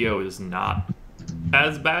Castillo is not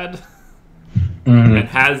as bad. And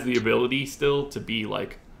has the ability still to be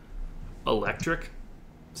like electric.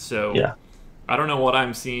 So yeah. I don't know what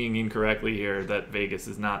I'm seeing incorrectly here that Vegas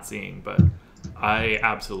is not seeing, but I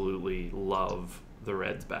absolutely love the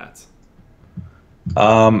Reds bats.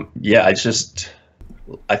 Yeah,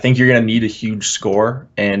 I think you're gonna need a huge score,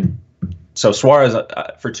 and so Suarez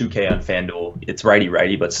for 2K on FanDuel, it's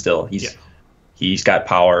righty, but still he's got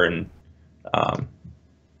power, and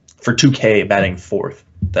for 2K batting 4th,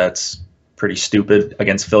 that's pretty stupid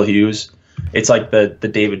against Phil Hughes. It's like the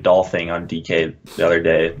David Dahl thing on DK the other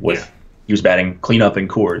day with he was batting cleanup in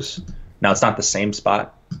Coors. Now it's not the same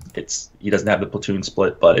spot. He doesn't have the platoon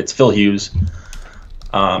split, but it's Phil Hughes.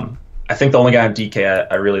 I think the only guy on DK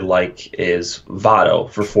I really like is Votto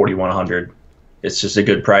for 4,100. It's just a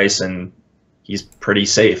good price and he's pretty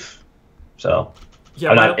safe. So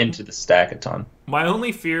I'm not into the stack a ton. My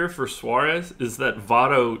only fear for Suarez is that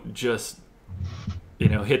Votto just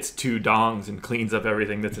hits 2 dongs and cleans up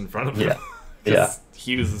everything that's in front of him. Yeah.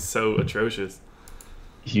 Hughes is so atrocious.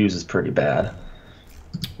 Hughes is pretty bad.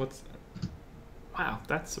 Wow,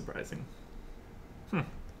 that's surprising.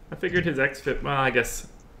 I figured his xFIP, well, I guess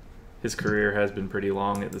his career has been pretty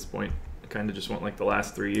long at this point. I kind of just went like the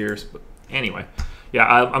last 3 years. But anyway, yeah,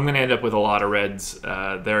 I'm going to end up with a lot of Reds.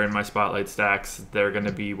 They're in my Spotlight stacks. They're going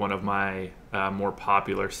to be one of my more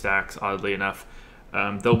popular stacks, oddly enough.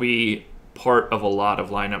 They'll be part of a lot of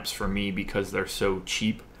lineups for me because they're so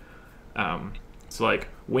cheap. So like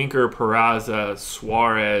Winker, Peraza,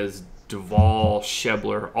 Suarez, Duvall,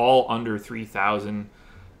 Schebler, all under 3,000.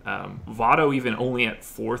 Votto even only at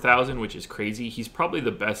 4,000, which is crazy. He's probably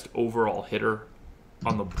the best overall hitter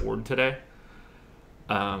on the board today.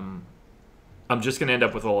 I'm I'm just going to end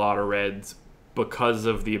up with a lot of reds because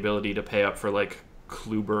of the ability to pay up for like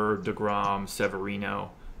Kluber, DeGrom,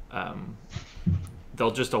 Severino.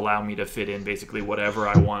 They'll just allow me to fit in basically whatever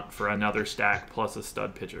I want for another stack plus a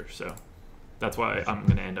stud pitcher. So that's why I'm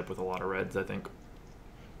going to end up with a lot of reds, I think.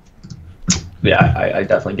 Yeah, I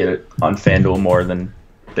definitely get it on FanDuel more than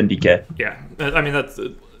DK. Yeah, I mean, that's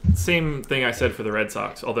the same thing I said for the Red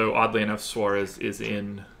Sox, although oddly enough, Suarez is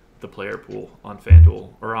in the player pool on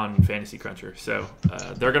FanDuel or on Fantasy Cruncher. So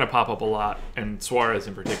they're going to pop up a lot, and Suarez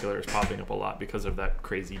in particular is popping up a lot because of that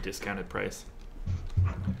crazy discounted price.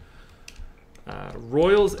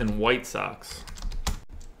 Royals and White Sox.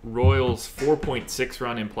 Royals 4.6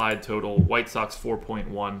 run implied total, White Sox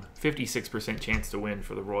 4.1, 56% chance to win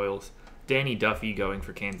for the Royals. Danny Duffy going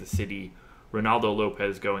for Kansas City, Ronaldo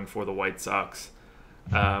Lopez going for the White Sox.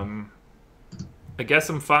 I guess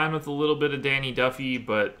I'm fine with a little bit of Danny Duffy,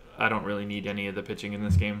 but I don't really need any of the pitching in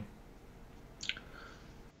this game.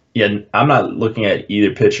 Yeah, I'm not looking at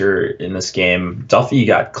either pitcher in this game. Duffy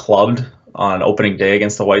got clubbed on opening day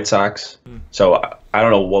against the White Sox, so I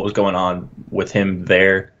don't know what was going on with him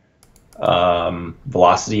there.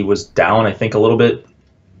 Velocity was down, I think, a little bit.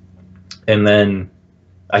 And then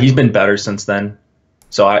he's been better since then.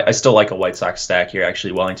 So I still like a White Sox stack here,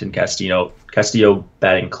 actually. Wellington Castillo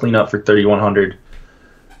batting cleanup for 3,100.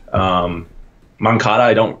 Moncada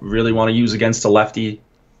I don't really want to use against a lefty.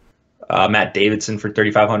 Matt Davidson for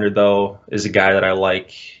 3,500, though, is a guy that I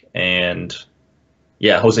like. And,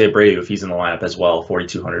 yeah, Jose Abreu, if he's in the lineup as well,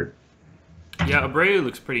 4,200. Yeah, Abreu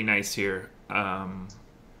looks pretty nice here. I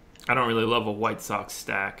don't really love a White Sox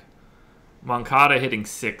stack. Moncada hitting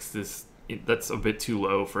 6th that's a bit too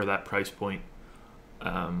low for that price point.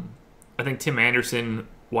 I think Tim Anderson,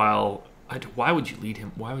 why would you lead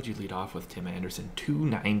him? Why would you lead off with Tim Anderson?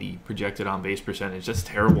 290 projected on base percentage. That's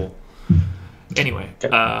terrible. Anyway,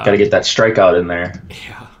 got to get that strikeout in there.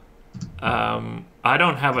 Yeah. I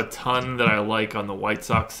don't have a ton that I like on the White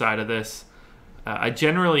Sox side of this. I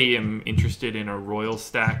generally am interested in a Royals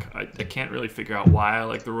stack. I can't really figure out why I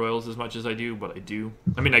like the Royals as much as I do, but I do.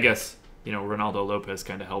 I mean, I guess, Ronaldo Lopez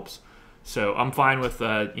kind of helps. So I'm fine with,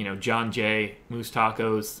 John Jay, Moose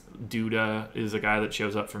Tacos, Duda is a guy that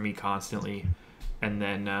shows up for me constantly. And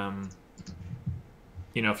then,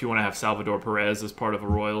 if you want to have Salvador Perez as part of a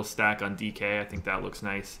Royals stack on DK, I think that looks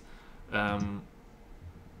nice. I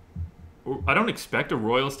don't expect a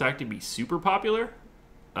Royals stack to be super popular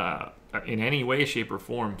in any way, shape, or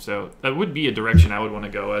form. So that would be a direction I would want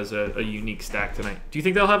to go as a unique stack tonight. Do you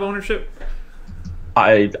think they'll have ownership?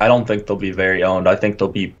 I don't think they'll be very owned. I think they'll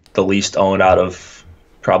be the least owned out of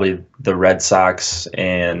probably the Red Sox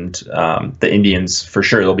and the Indians. For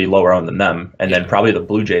sure, they'll be lower owned than them, and then probably the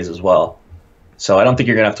Blue Jays as well. So I don't think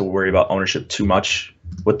you're going to have to worry about ownership too much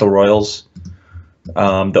with the Royals.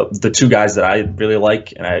 The two guys that I really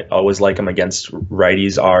like, and I always like them against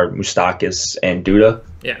righties, are Moustakas and Duda.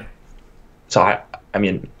 Yeah. So, I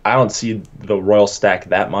mean, I don't see the Royals stack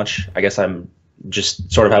that much. I guess I'm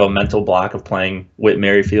just sort of have a mental block of playing Whit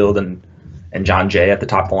Merrifield and John Jay at the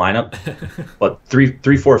top of the lineup. But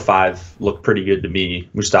 3, 4, 5 look pretty good to me.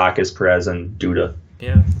 Moustakas, Perez, and Duda.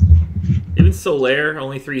 Yeah. Even Soler,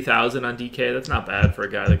 only 3,000 on DK. That's not bad for a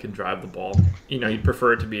guy that can drive the ball. You'd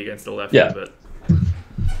prefer it to be against a lefty, but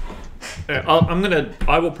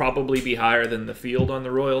I will probably be higher than the field on the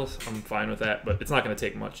Royals. I'm fine with that, but it's not going to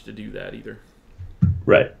take much to do that either.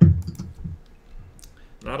 Right.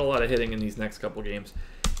 Not a lot of hitting in these next couple games.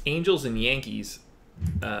 Angels and Yankees.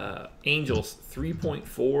 Angels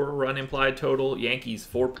 3.4 run implied total. Yankees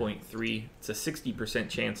 4.3. It's a 60%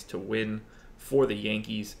 chance to win for the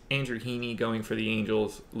Yankees. Andrew Heaney going for the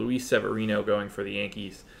Angels. Luis Severino going for the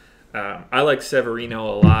Yankees. I like Severino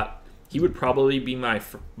a lot. He would probably be my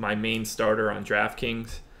main starter on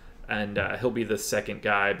DraftKings, and he'll be the second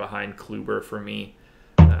guy behind Kluber for me.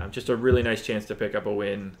 Just a really nice chance to pick up a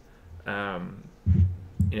win.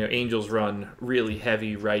 Angels run really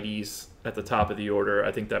heavy righties at the top of the order.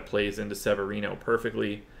 I think that plays into Severino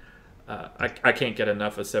perfectly. I can't get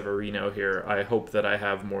enough of Severino here. I hope that I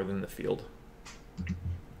have more than the field.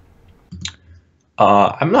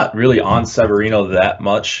 I'm not really on Severino that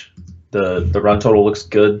much. The run total looks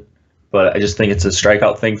good, but I just think it's a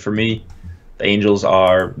strikeout thing for me. The Angels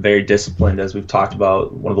are very disciplined, as we've talked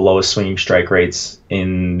about, one of the lowest swinging strike rates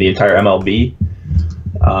in the entire MLB.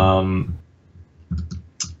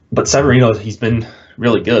 But Severino, he's been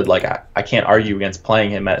really good. Like, I can't argue against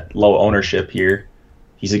playing him at low ownership here.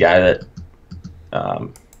 He's a guy that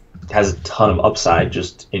has a ton of upside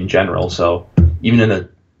just in general. So even in a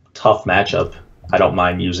tough matchup, I don't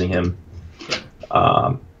mind using him.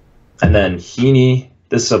 And then Heaney,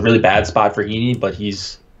 this is a really bad spot for Heaney, but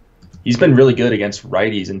he's he's been really good against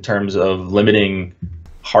righties in terms of limiting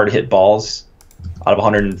hard hit balls. Out of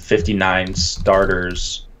 159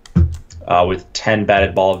 starters with 10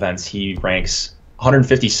 batted ball events, he ranks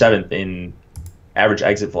 157th in average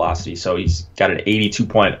exit velocity. So he's got an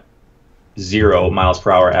 82.0 miles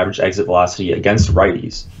per hour average exit velocity against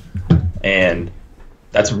righties. And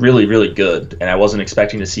that's really, really good. And I wasn't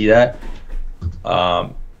expecting to see that.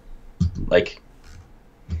 Like,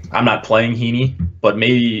 I'm not playing Heaney, but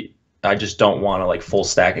maybe I just don't want to like full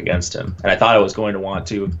stack against him. And I thought I was going to want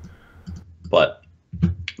to, but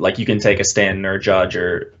like you can take a Stanton or a Judge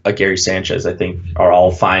or a Gary Sanchez, I think are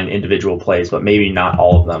all fine individual plays, but maybe not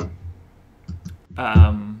all of them.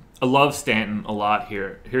 I love Stanton a lot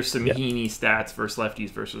here. Here's some Heaney stats versus lefties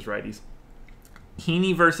versus righties.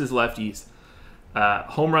 Heaney versus lefties.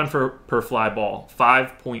 Home run per fly ball,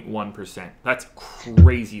 5.1%. That's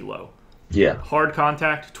crazy low. Yeah. Hard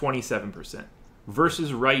contact, 27%.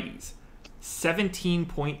 Versus righties,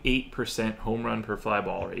 17.8% home run per fly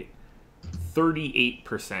ball rate,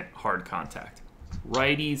 38% hard contact.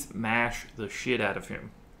 Righties mash the shit out of him.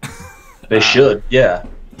 They should, yeah.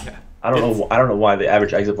 Yeah. I don't know why the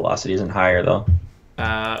average exit velocity isn't higher though.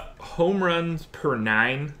 Home runs per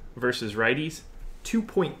 9 versus righties,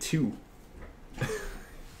 2.2.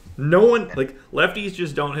 No one, like, lefties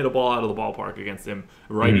just don't hit a ball out of the ballpark against him.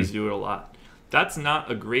 Righties do it a lot. That's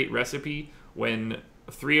not a great recipe when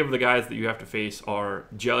 3 of the guys that you have to face are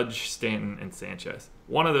Judge, Stanton, and Sanchez.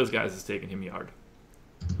 One of those guys is taking him yard.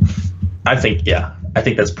 I think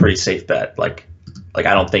that's a pretty safe bet. Like I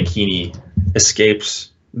don't think Heaney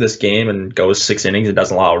escapes this game and goes 6 innings and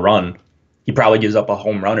doesn't allow a run. He probably gives up a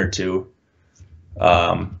home run or 2.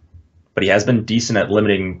 But he has been decent at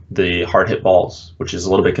limiting the hard hit balls, which is a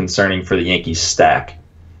little bit concerning for the Yankees stack.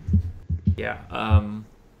 Yeah.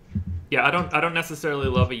 I don't necessarily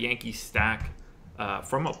love a Yankee stack.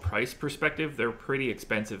 From a price perspective, they're pretty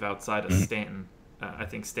expensive outside of Stanton. I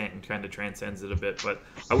think Stanton kind of transcends it a bit, but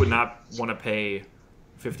I would not want to pay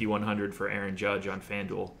 $5,100 for Aaron Judge on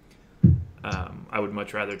FanDuel. I would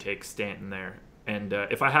much rather take Stanton there. And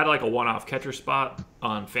if I had like a one-off catcher spot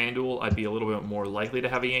on FanDuel, I'd be a little bit more likely to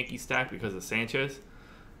have a Yankee stack because of Sanchez.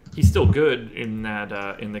 He's still good in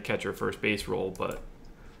that in the catcher first base role, but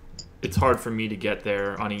it's hard for me to get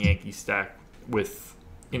there on a Yankee stack with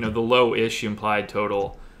the low-ish implied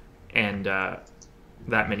total and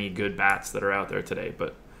that many good bats that are out there today.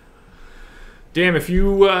 But damn, if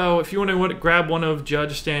you want to grab one of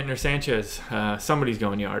Judge, Stanton, or Sanchez, somebody's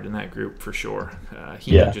going yard in that group for sure.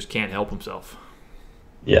 He just can't help himself.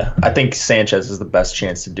 Yeah, I think Sanchez is the best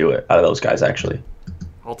chance to do it out of those guys, actually.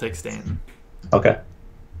 I'll take Stanton. Okay.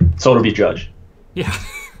 So it'll be Judge. Yeah.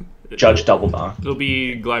 Judge double down. It'll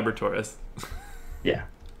be Gleyber Torres. Yeah.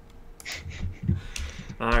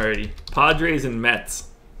 Alrighty. Padres and Mets.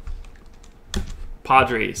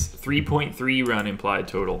 Padres, 3.3 run implied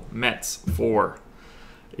total. Mets, 4.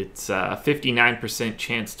 It's a 59%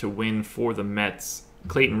 chance to win for the Mets.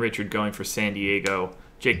 Clayton Richard going for San Diego.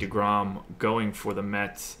 Jake DeGrom going for the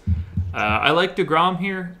Mets. I like DeGrom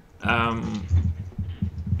here. That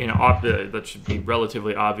should be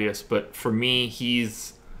relatively obvious, but for me,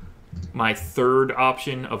 he's my 3rd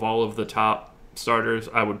option of all of the top starters.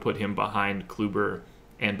 I would put him behind Kluber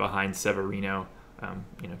and behind Severino,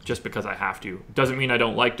 just because I have to. Doesn't mean I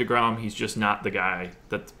don't like DeGrom. He's just not the guy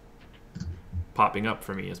that's popping up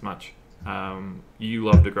for me as much. You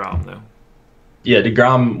love DeGrom, though. Yeah,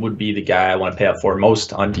 DeGrom would be the guy I want to pay up for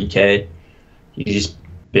most on DK. He's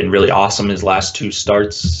been really awesome his last 2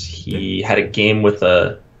 starts. He had a game with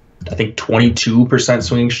I think 22%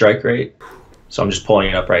 swinging strike rate. So I'm just pulling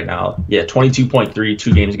it up right now. Yeah, 22.3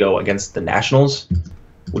 2 games ago against the Nationals,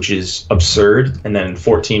 which is absurd. And then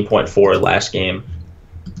 14.4 last game.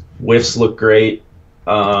 Whiffs look great.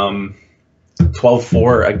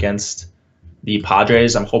 12-4 against the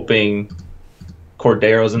Padres. I'm hoping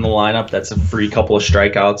Cordero's in the lineup. That's a free couple of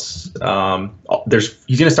strikeouts.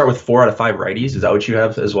 He's going to start with 4 out of 5 righties. Is that what you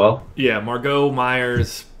have as well? Yeah, Margot,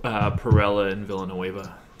 Myers, Perella, and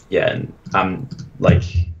Villanueva. Yeah, and I'm like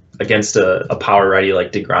against a power righty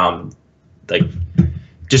like DeGrom. Like,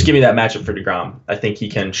 just give me that matchup for DeGrom. I think he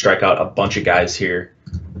can strike out a bunch of guys here,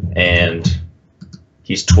 and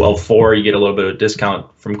he's 12-4. You get a little bit of a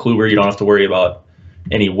discount from Kluber. You don't have to worry about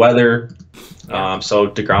any weather. So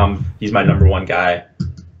DeGrom, he's my number 1 guy.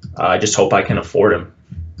 I just hope I can afford him.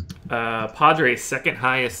 Padres' 2nd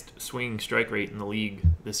highest swinging strike rate in the league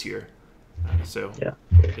this year.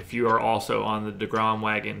 If you are also on the DeGrom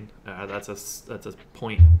wagon, that's a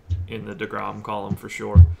point in the DeGrom column for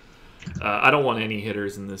sure. I don't want any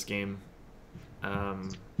hitters in this game,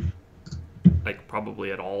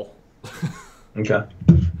 probably at all. Okay.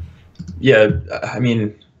 Yeah, I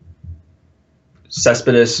mean,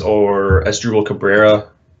 Cespedes or Asdrubal Cabrera,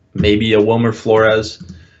 maybe a Wilmer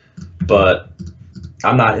Flores, but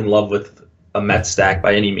I'm not in love with a Mets stack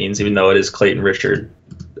by any means, even though it is Clayton Richard.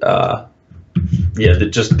 Yeah, they're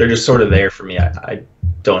just sort of there for me. I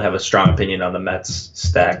don't have a strong opinion on the Mets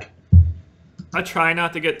stack. I try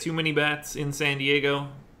not to get too many bats in San Diego.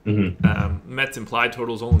 Mm-hmm. Mets implied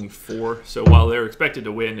total is only 4, so while they're expected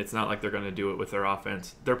to win, it's not like they're going to do it with their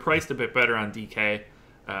offense. They're priced a bit better on DK.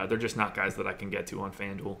 They're just not guys that I can get to on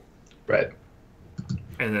FanDuel. Right.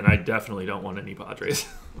 And then I definitely don't want any Padres.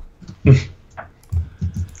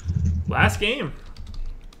 Last game,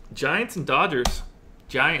 Giants and Dodgers.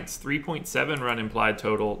 Giants 3.7 run implied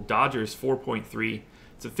total. Dodgers 4.3.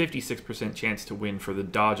 It's a 56% chance to win for the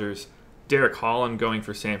Dodgers. Derek Holland going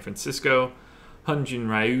for San Francisco. Hyun-Jin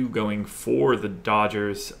Ryu going for the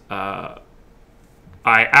Dodgers. I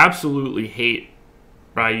absolutely hate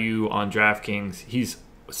Ryu on DraftKings. He's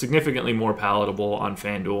significantly more palatable on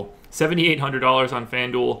FanDuel. $7,800 on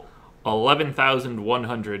FanDuel,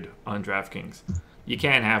 $11,100 on DraftKings. You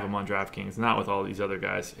can't have him on DraftKings, not with all these other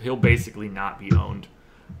guys. He'll basically not be owned.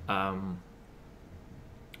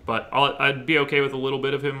 But I'd be okay with a little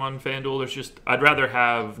bit of him on FanDuel. I'd rather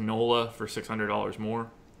have Nola for $600 more.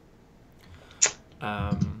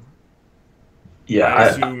 Yeah, I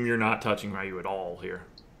assume you're not touching Ryu at all here.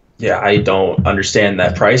 Yeah, I don't understand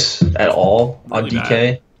that price at all on Really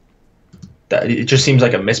DK. It just seems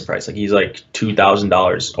like a misprice. Like he's like $2,000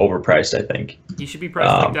 overpriced, I think. He should be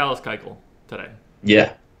priced like Dallas Keuchel today.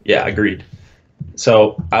 Yeah, agreed.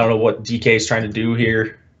 So I don't know what DK is trying to do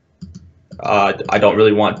here. I don't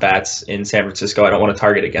really want bats in San Francisco. I don't want to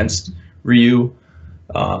target against Ryu.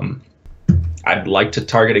 I'd like to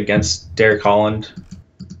target against Derek Holland,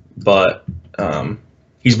 but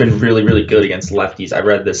he's been really, really good against lefties. I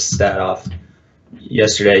read this stat off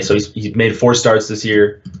yesterday. So he's made 4 starts this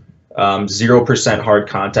year, 0% hard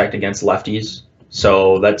contact against lefties.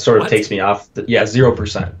 So that sort of takes me off.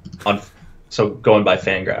 0% so going by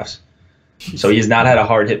FanGraphs. So he's not had a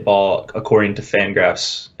hard hit ball according to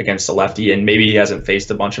FanGraphs against a lefty, and maybe he hasn't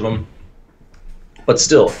faced a bunch of them. But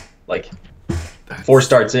still, like 4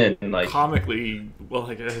 starts in, and like comically, well,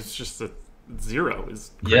 like it's just a 0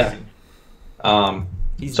 is crazy. Yeah. So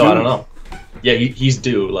due. I don't know. Yeah, he's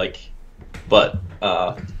due. But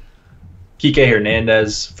Kike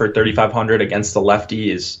Hernandez for 3,500 against the lefty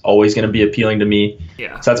is always going to be appealing to me.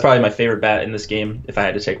 Yeah. So that's probably my favorite bat in this game. If I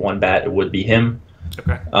had to take one bat, it would be him.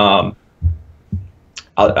 Okay.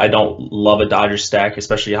 I don't love a Dodgers stack,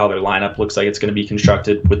 especially how their lineup looks like it's going to be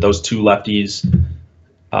constructed with those 2 lefties,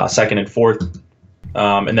 second and fourth,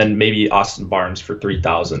 and then maybe Austin Barnes for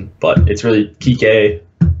 3,000. But it's really Kike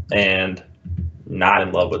and not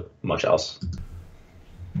in love with much else.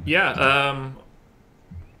 Yeah,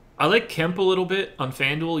 I like Kemp a little bit on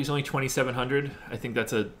FanDuel. He's only 2,700. I think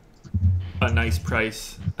that's a nice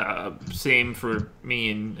price. Same for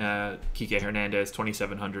me and Kike Hernandez,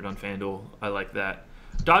 2,700 on FanDuel. I like that.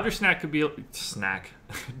 Dodger snack could be snack.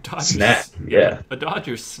 Yeah. A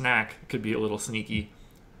Dodgers snack could be a little sneaky.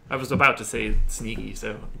 I was about to say sneaky,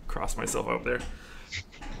 so crossed myself out there.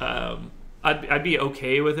 I'd be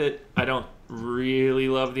okay with it. I don't really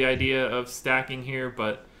love the idea of stacking here,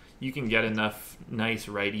 but you can get enough nice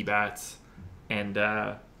righty bats. And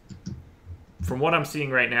from what I'm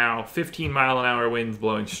seeing right now, 15-mile-an-hour winds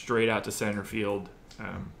blowing straight out to center field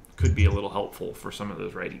could be a little helpful for some of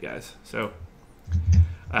those righty guys. So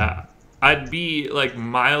I'd be like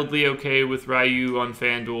mildly okay with Ryu on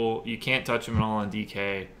FanDuel. You can't touch him at all on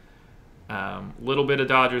DK. Little bit of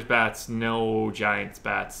Dodgers bats, no Giants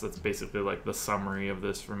bats. That's basically like the summary of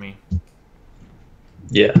this for me.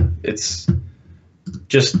 Yeah, it's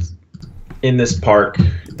just in this park.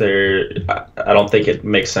 I don't think it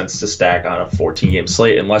makes sense to stack on a 14-game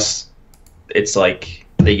slate unless it's like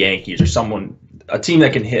the Yankees or a team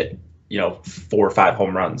that can hit 4 or 5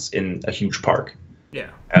 home runs in a huge park. Yeah,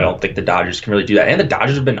 I don't think the Dodgers can really do that, and the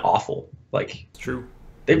Dodgers have been awful. Like, it's true.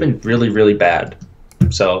 They've been really, really bad.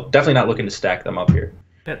 So definitely not looking to stack them up here.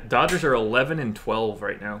 Yeah, Dodgers are 11-12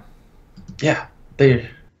 right now. Yeah, maybe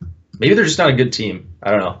they're just not a good team.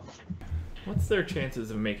 I don't know. What's their chances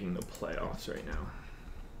of making the playoffs right now?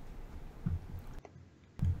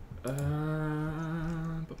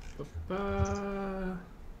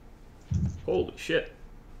 Holy shit.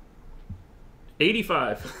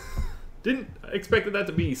 85. Expected that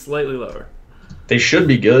to be slightly lower. They should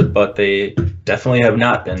be good, but they definitely have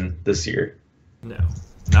not been this year. No,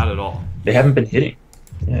 not at all. They haven't been hitting.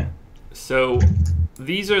 Yeah. So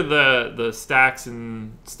these are the stacks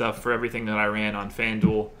and stuff for everything that I ran on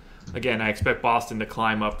FanDuel. Again, I expect Boston to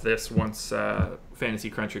climb up this once Fantasy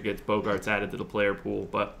Cruncher gets Bogarts added to the player pool.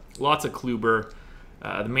 But lots of Kluber.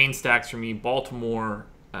 The main stacks for me, Baltimore,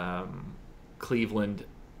 Cleveland,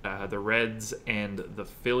 the Reds, and the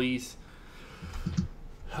Phillies.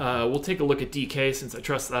 We'll take a look at DK since I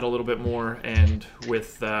trust that a little bit more. And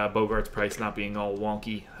with Bogart's price not being all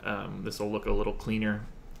wonky, this will look a little cleaner.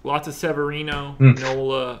 Lots of Severino,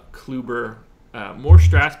 Nola, Kluber. More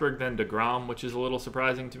Strasburg than DeGrom, which is a little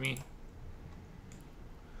surprising to me.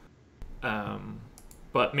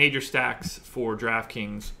 But major stacks for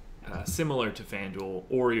DraftKings, similar to FanDuel,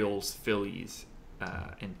 Orioles, Phillies,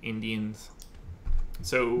 and Indians.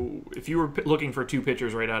 So if you were looking for 2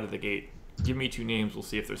 pitchers right out of the gate, give me 2 names. We'll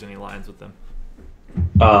see if there's any lines with them.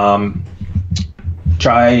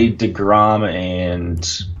 Try DeGrom and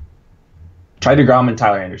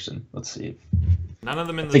Tyler Anderson. Let's see. None of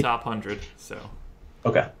them in the top 100, so.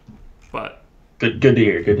 Okay. But good to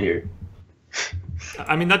hear. Good to hear.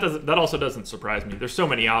 I mean, that also doesn't surprise me. There's so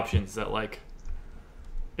many options that, like,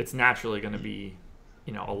 it's naturally going to be,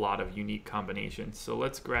 you know, a lot of unique combinations. So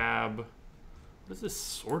let's grab, what is this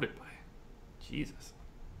sorted by? Jesus.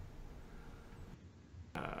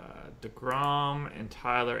 DeGrom and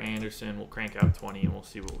Tyler Anderson. We'll crank out 20 and we'll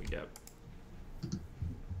see what we get.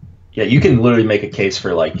 Yeah, you can literally make a case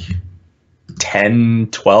for like 10,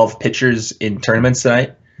 12 pitchers in tournaments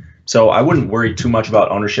tonight. So I wouldn't worry too much about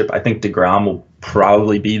ownership. I think DeGrom will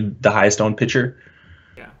probably be the highest owned pitcher.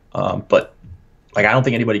 Yeah. But like I don't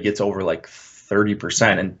think anybody gets over like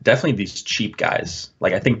 30%, and definitely these cheap guys.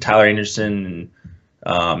 Like I think Tyler Anderson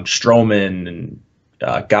and Stroman and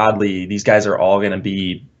Godley, these guys are all going to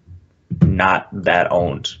be not that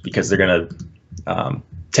owned because they're going to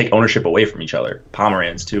take ownership away from each other.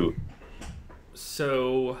 Pomeranz too.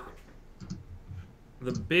 So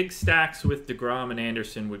the big stacks with DeGrom and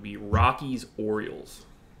Anderson would be Rockies, Orioles.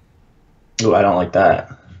 Ooh, I don't like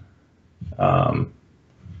that. What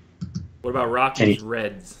about Rockies,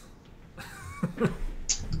 Reds?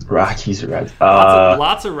 Rockies, Reds.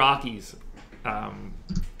 Lots of Rockies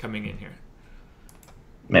coming in here.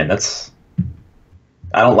 Man, I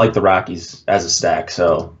don't like the Rockies as a stack,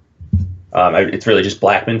 so it's really just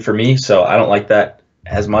Blackmon for me. So I don't like that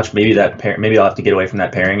as much. Maybe I'll have to get away from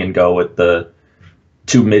that pairing and go with the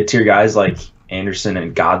 2 mid-tier guys like Anderson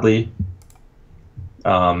and Godley,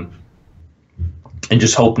 and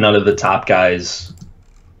just hope none of the top guys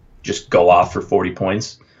just go off for 40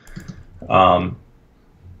 points. I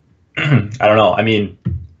don't know. I mean,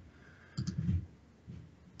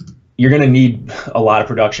 you're going to need a lot of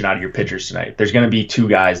production out of your pitchers tonight. There's going to be 2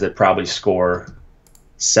 guys that probably score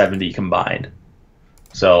 70 combined.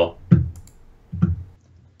 So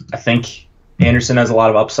I think Anderson has a lot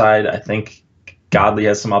of upside. I think Godley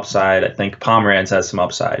has some upside. I think Pomeranz has some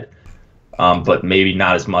upside, but maybe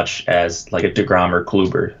not as much as like a DeGrom or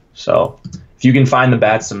Kluber. So if you can find the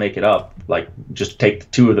bats to make it up, like just take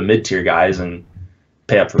 2 of the mid-tier guys and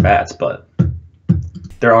pay up for bats. But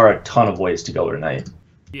there are a ton of ways to go tonight.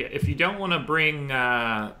 Yeah, if you don't want to bring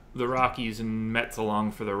the Rockies and Mets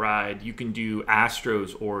along for the ride, you can do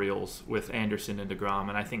Astros, Orioles with Anderson and DeGrom,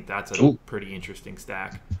 and I think that's a pretty interesting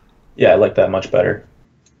stack. Yeah, I like that much better.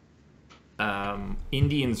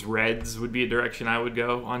 Indians, Reds would be a direction I would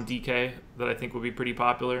go on DK that I think would be pretty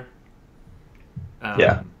popular.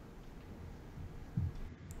 Yeah.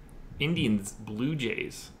 Indians, Blue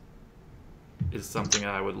Jays is something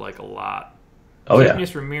I would like a lot. Oh, yeah.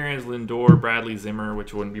 Ramirez, Lindor, Bradley Zimmer,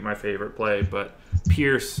 which wouldn't be my favorite play, but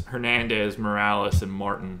Pierce, Hernandez, Morales, and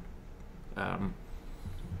Martin.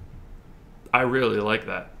 I really like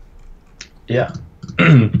that. Yeah.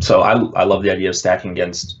 So I love the idea of stacking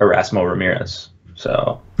against Erasmo Ramirez.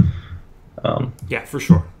 So yeah, for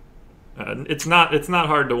sure. It's not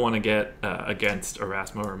hard to want to get against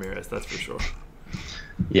Erasmo Ramirez, that's for sure.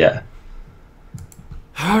 Yeah.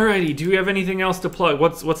 Alrighty, do we have anything else to plug?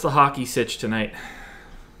 What's the hockey sitch tonight?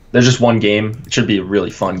 There's just one game. It should be a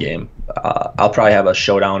really fun game. I'll probably have a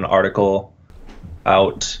showdown article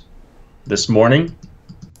out this morning,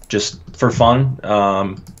 just for fun.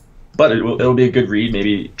 But it'll be a good read.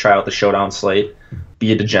 Maybe try out the showdown slate,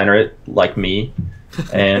 be a degenerate like me,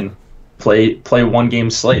 and play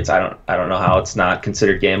 1-game slates. I don't know how it's not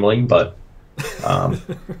considered gambling, but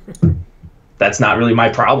that's not really my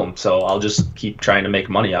problem. So I'll just keep trying to make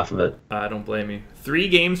money off of it. I don't blame you. 3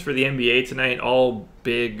 games for the NBA tonight, all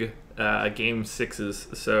big game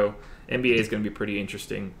 6s. So NBA is going to be pretty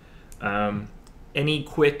interesting. Any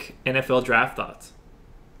quick NFL draft thoughts?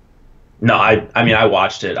 No, I mean I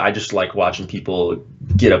watched it. I just like watching people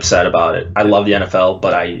get upset about it. I love the NFL,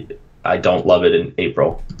 but I don't love it in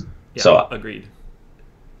April. Yeah, so agreed.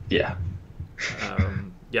 Yeah.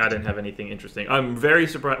 Yeah, I didn't have anything interesting. I'm very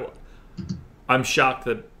surprised. I'm shocked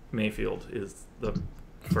that Mayfield is the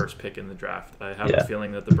first pick in the draft. I have a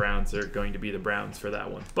feeling that the Browns are going to be the Browns for that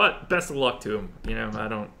one. But best of luck to him. You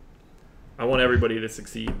know, I want everybody to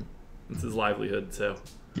succeed. It's his livelihood, so.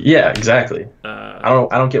 Yeah, exactly. I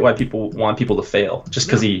don't get why people want people to fail just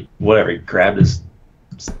because he grabbed his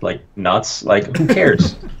like nuts. Like, who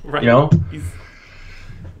cares? Right. You know,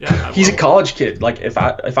 he's a well, college kid. Like, if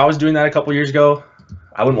I was doing that a couple years ago,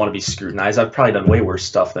 I wouldn't want to be scrutinized. I've probably done way worse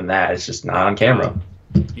stuff than that. It's just not on camera.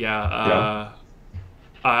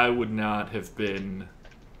 I would not have been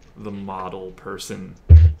the model person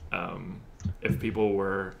if people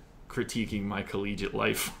were critiquing my collegiate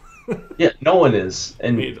life. Yeah, no one is.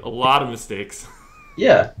 And made a lot of mistakes.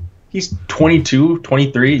 Yeah, he's 22,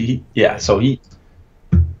 23. So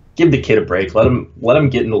give the kid a break. Let him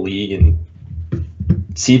get in the league and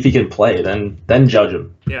see if he can play. Then judge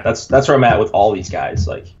him. Yeah, that's where I'm at with all these guys.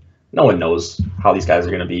 Like, no one knows how these guys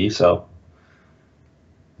are gonna be. So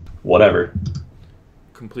whatever.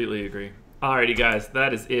 Completely agree. Alrighty, guys,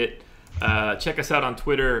 that is it. Check us out on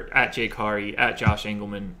Twitter at @JKari, at Josh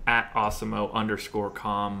Engelman, at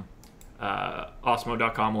Awesemo_com.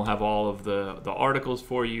 Awesemo.com will have all of the articles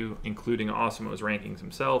for you, including Awesemo's rankings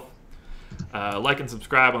himself. Like and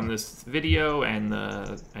subscribe on this video and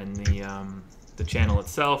the channel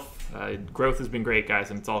itself. Growth has been great,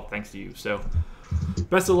 guys, and it's all thanks to you. So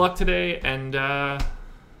best of luck today, and yeah,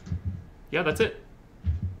 that's it.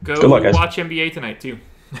 Go Good luck, guys. Watch NBA tonight too.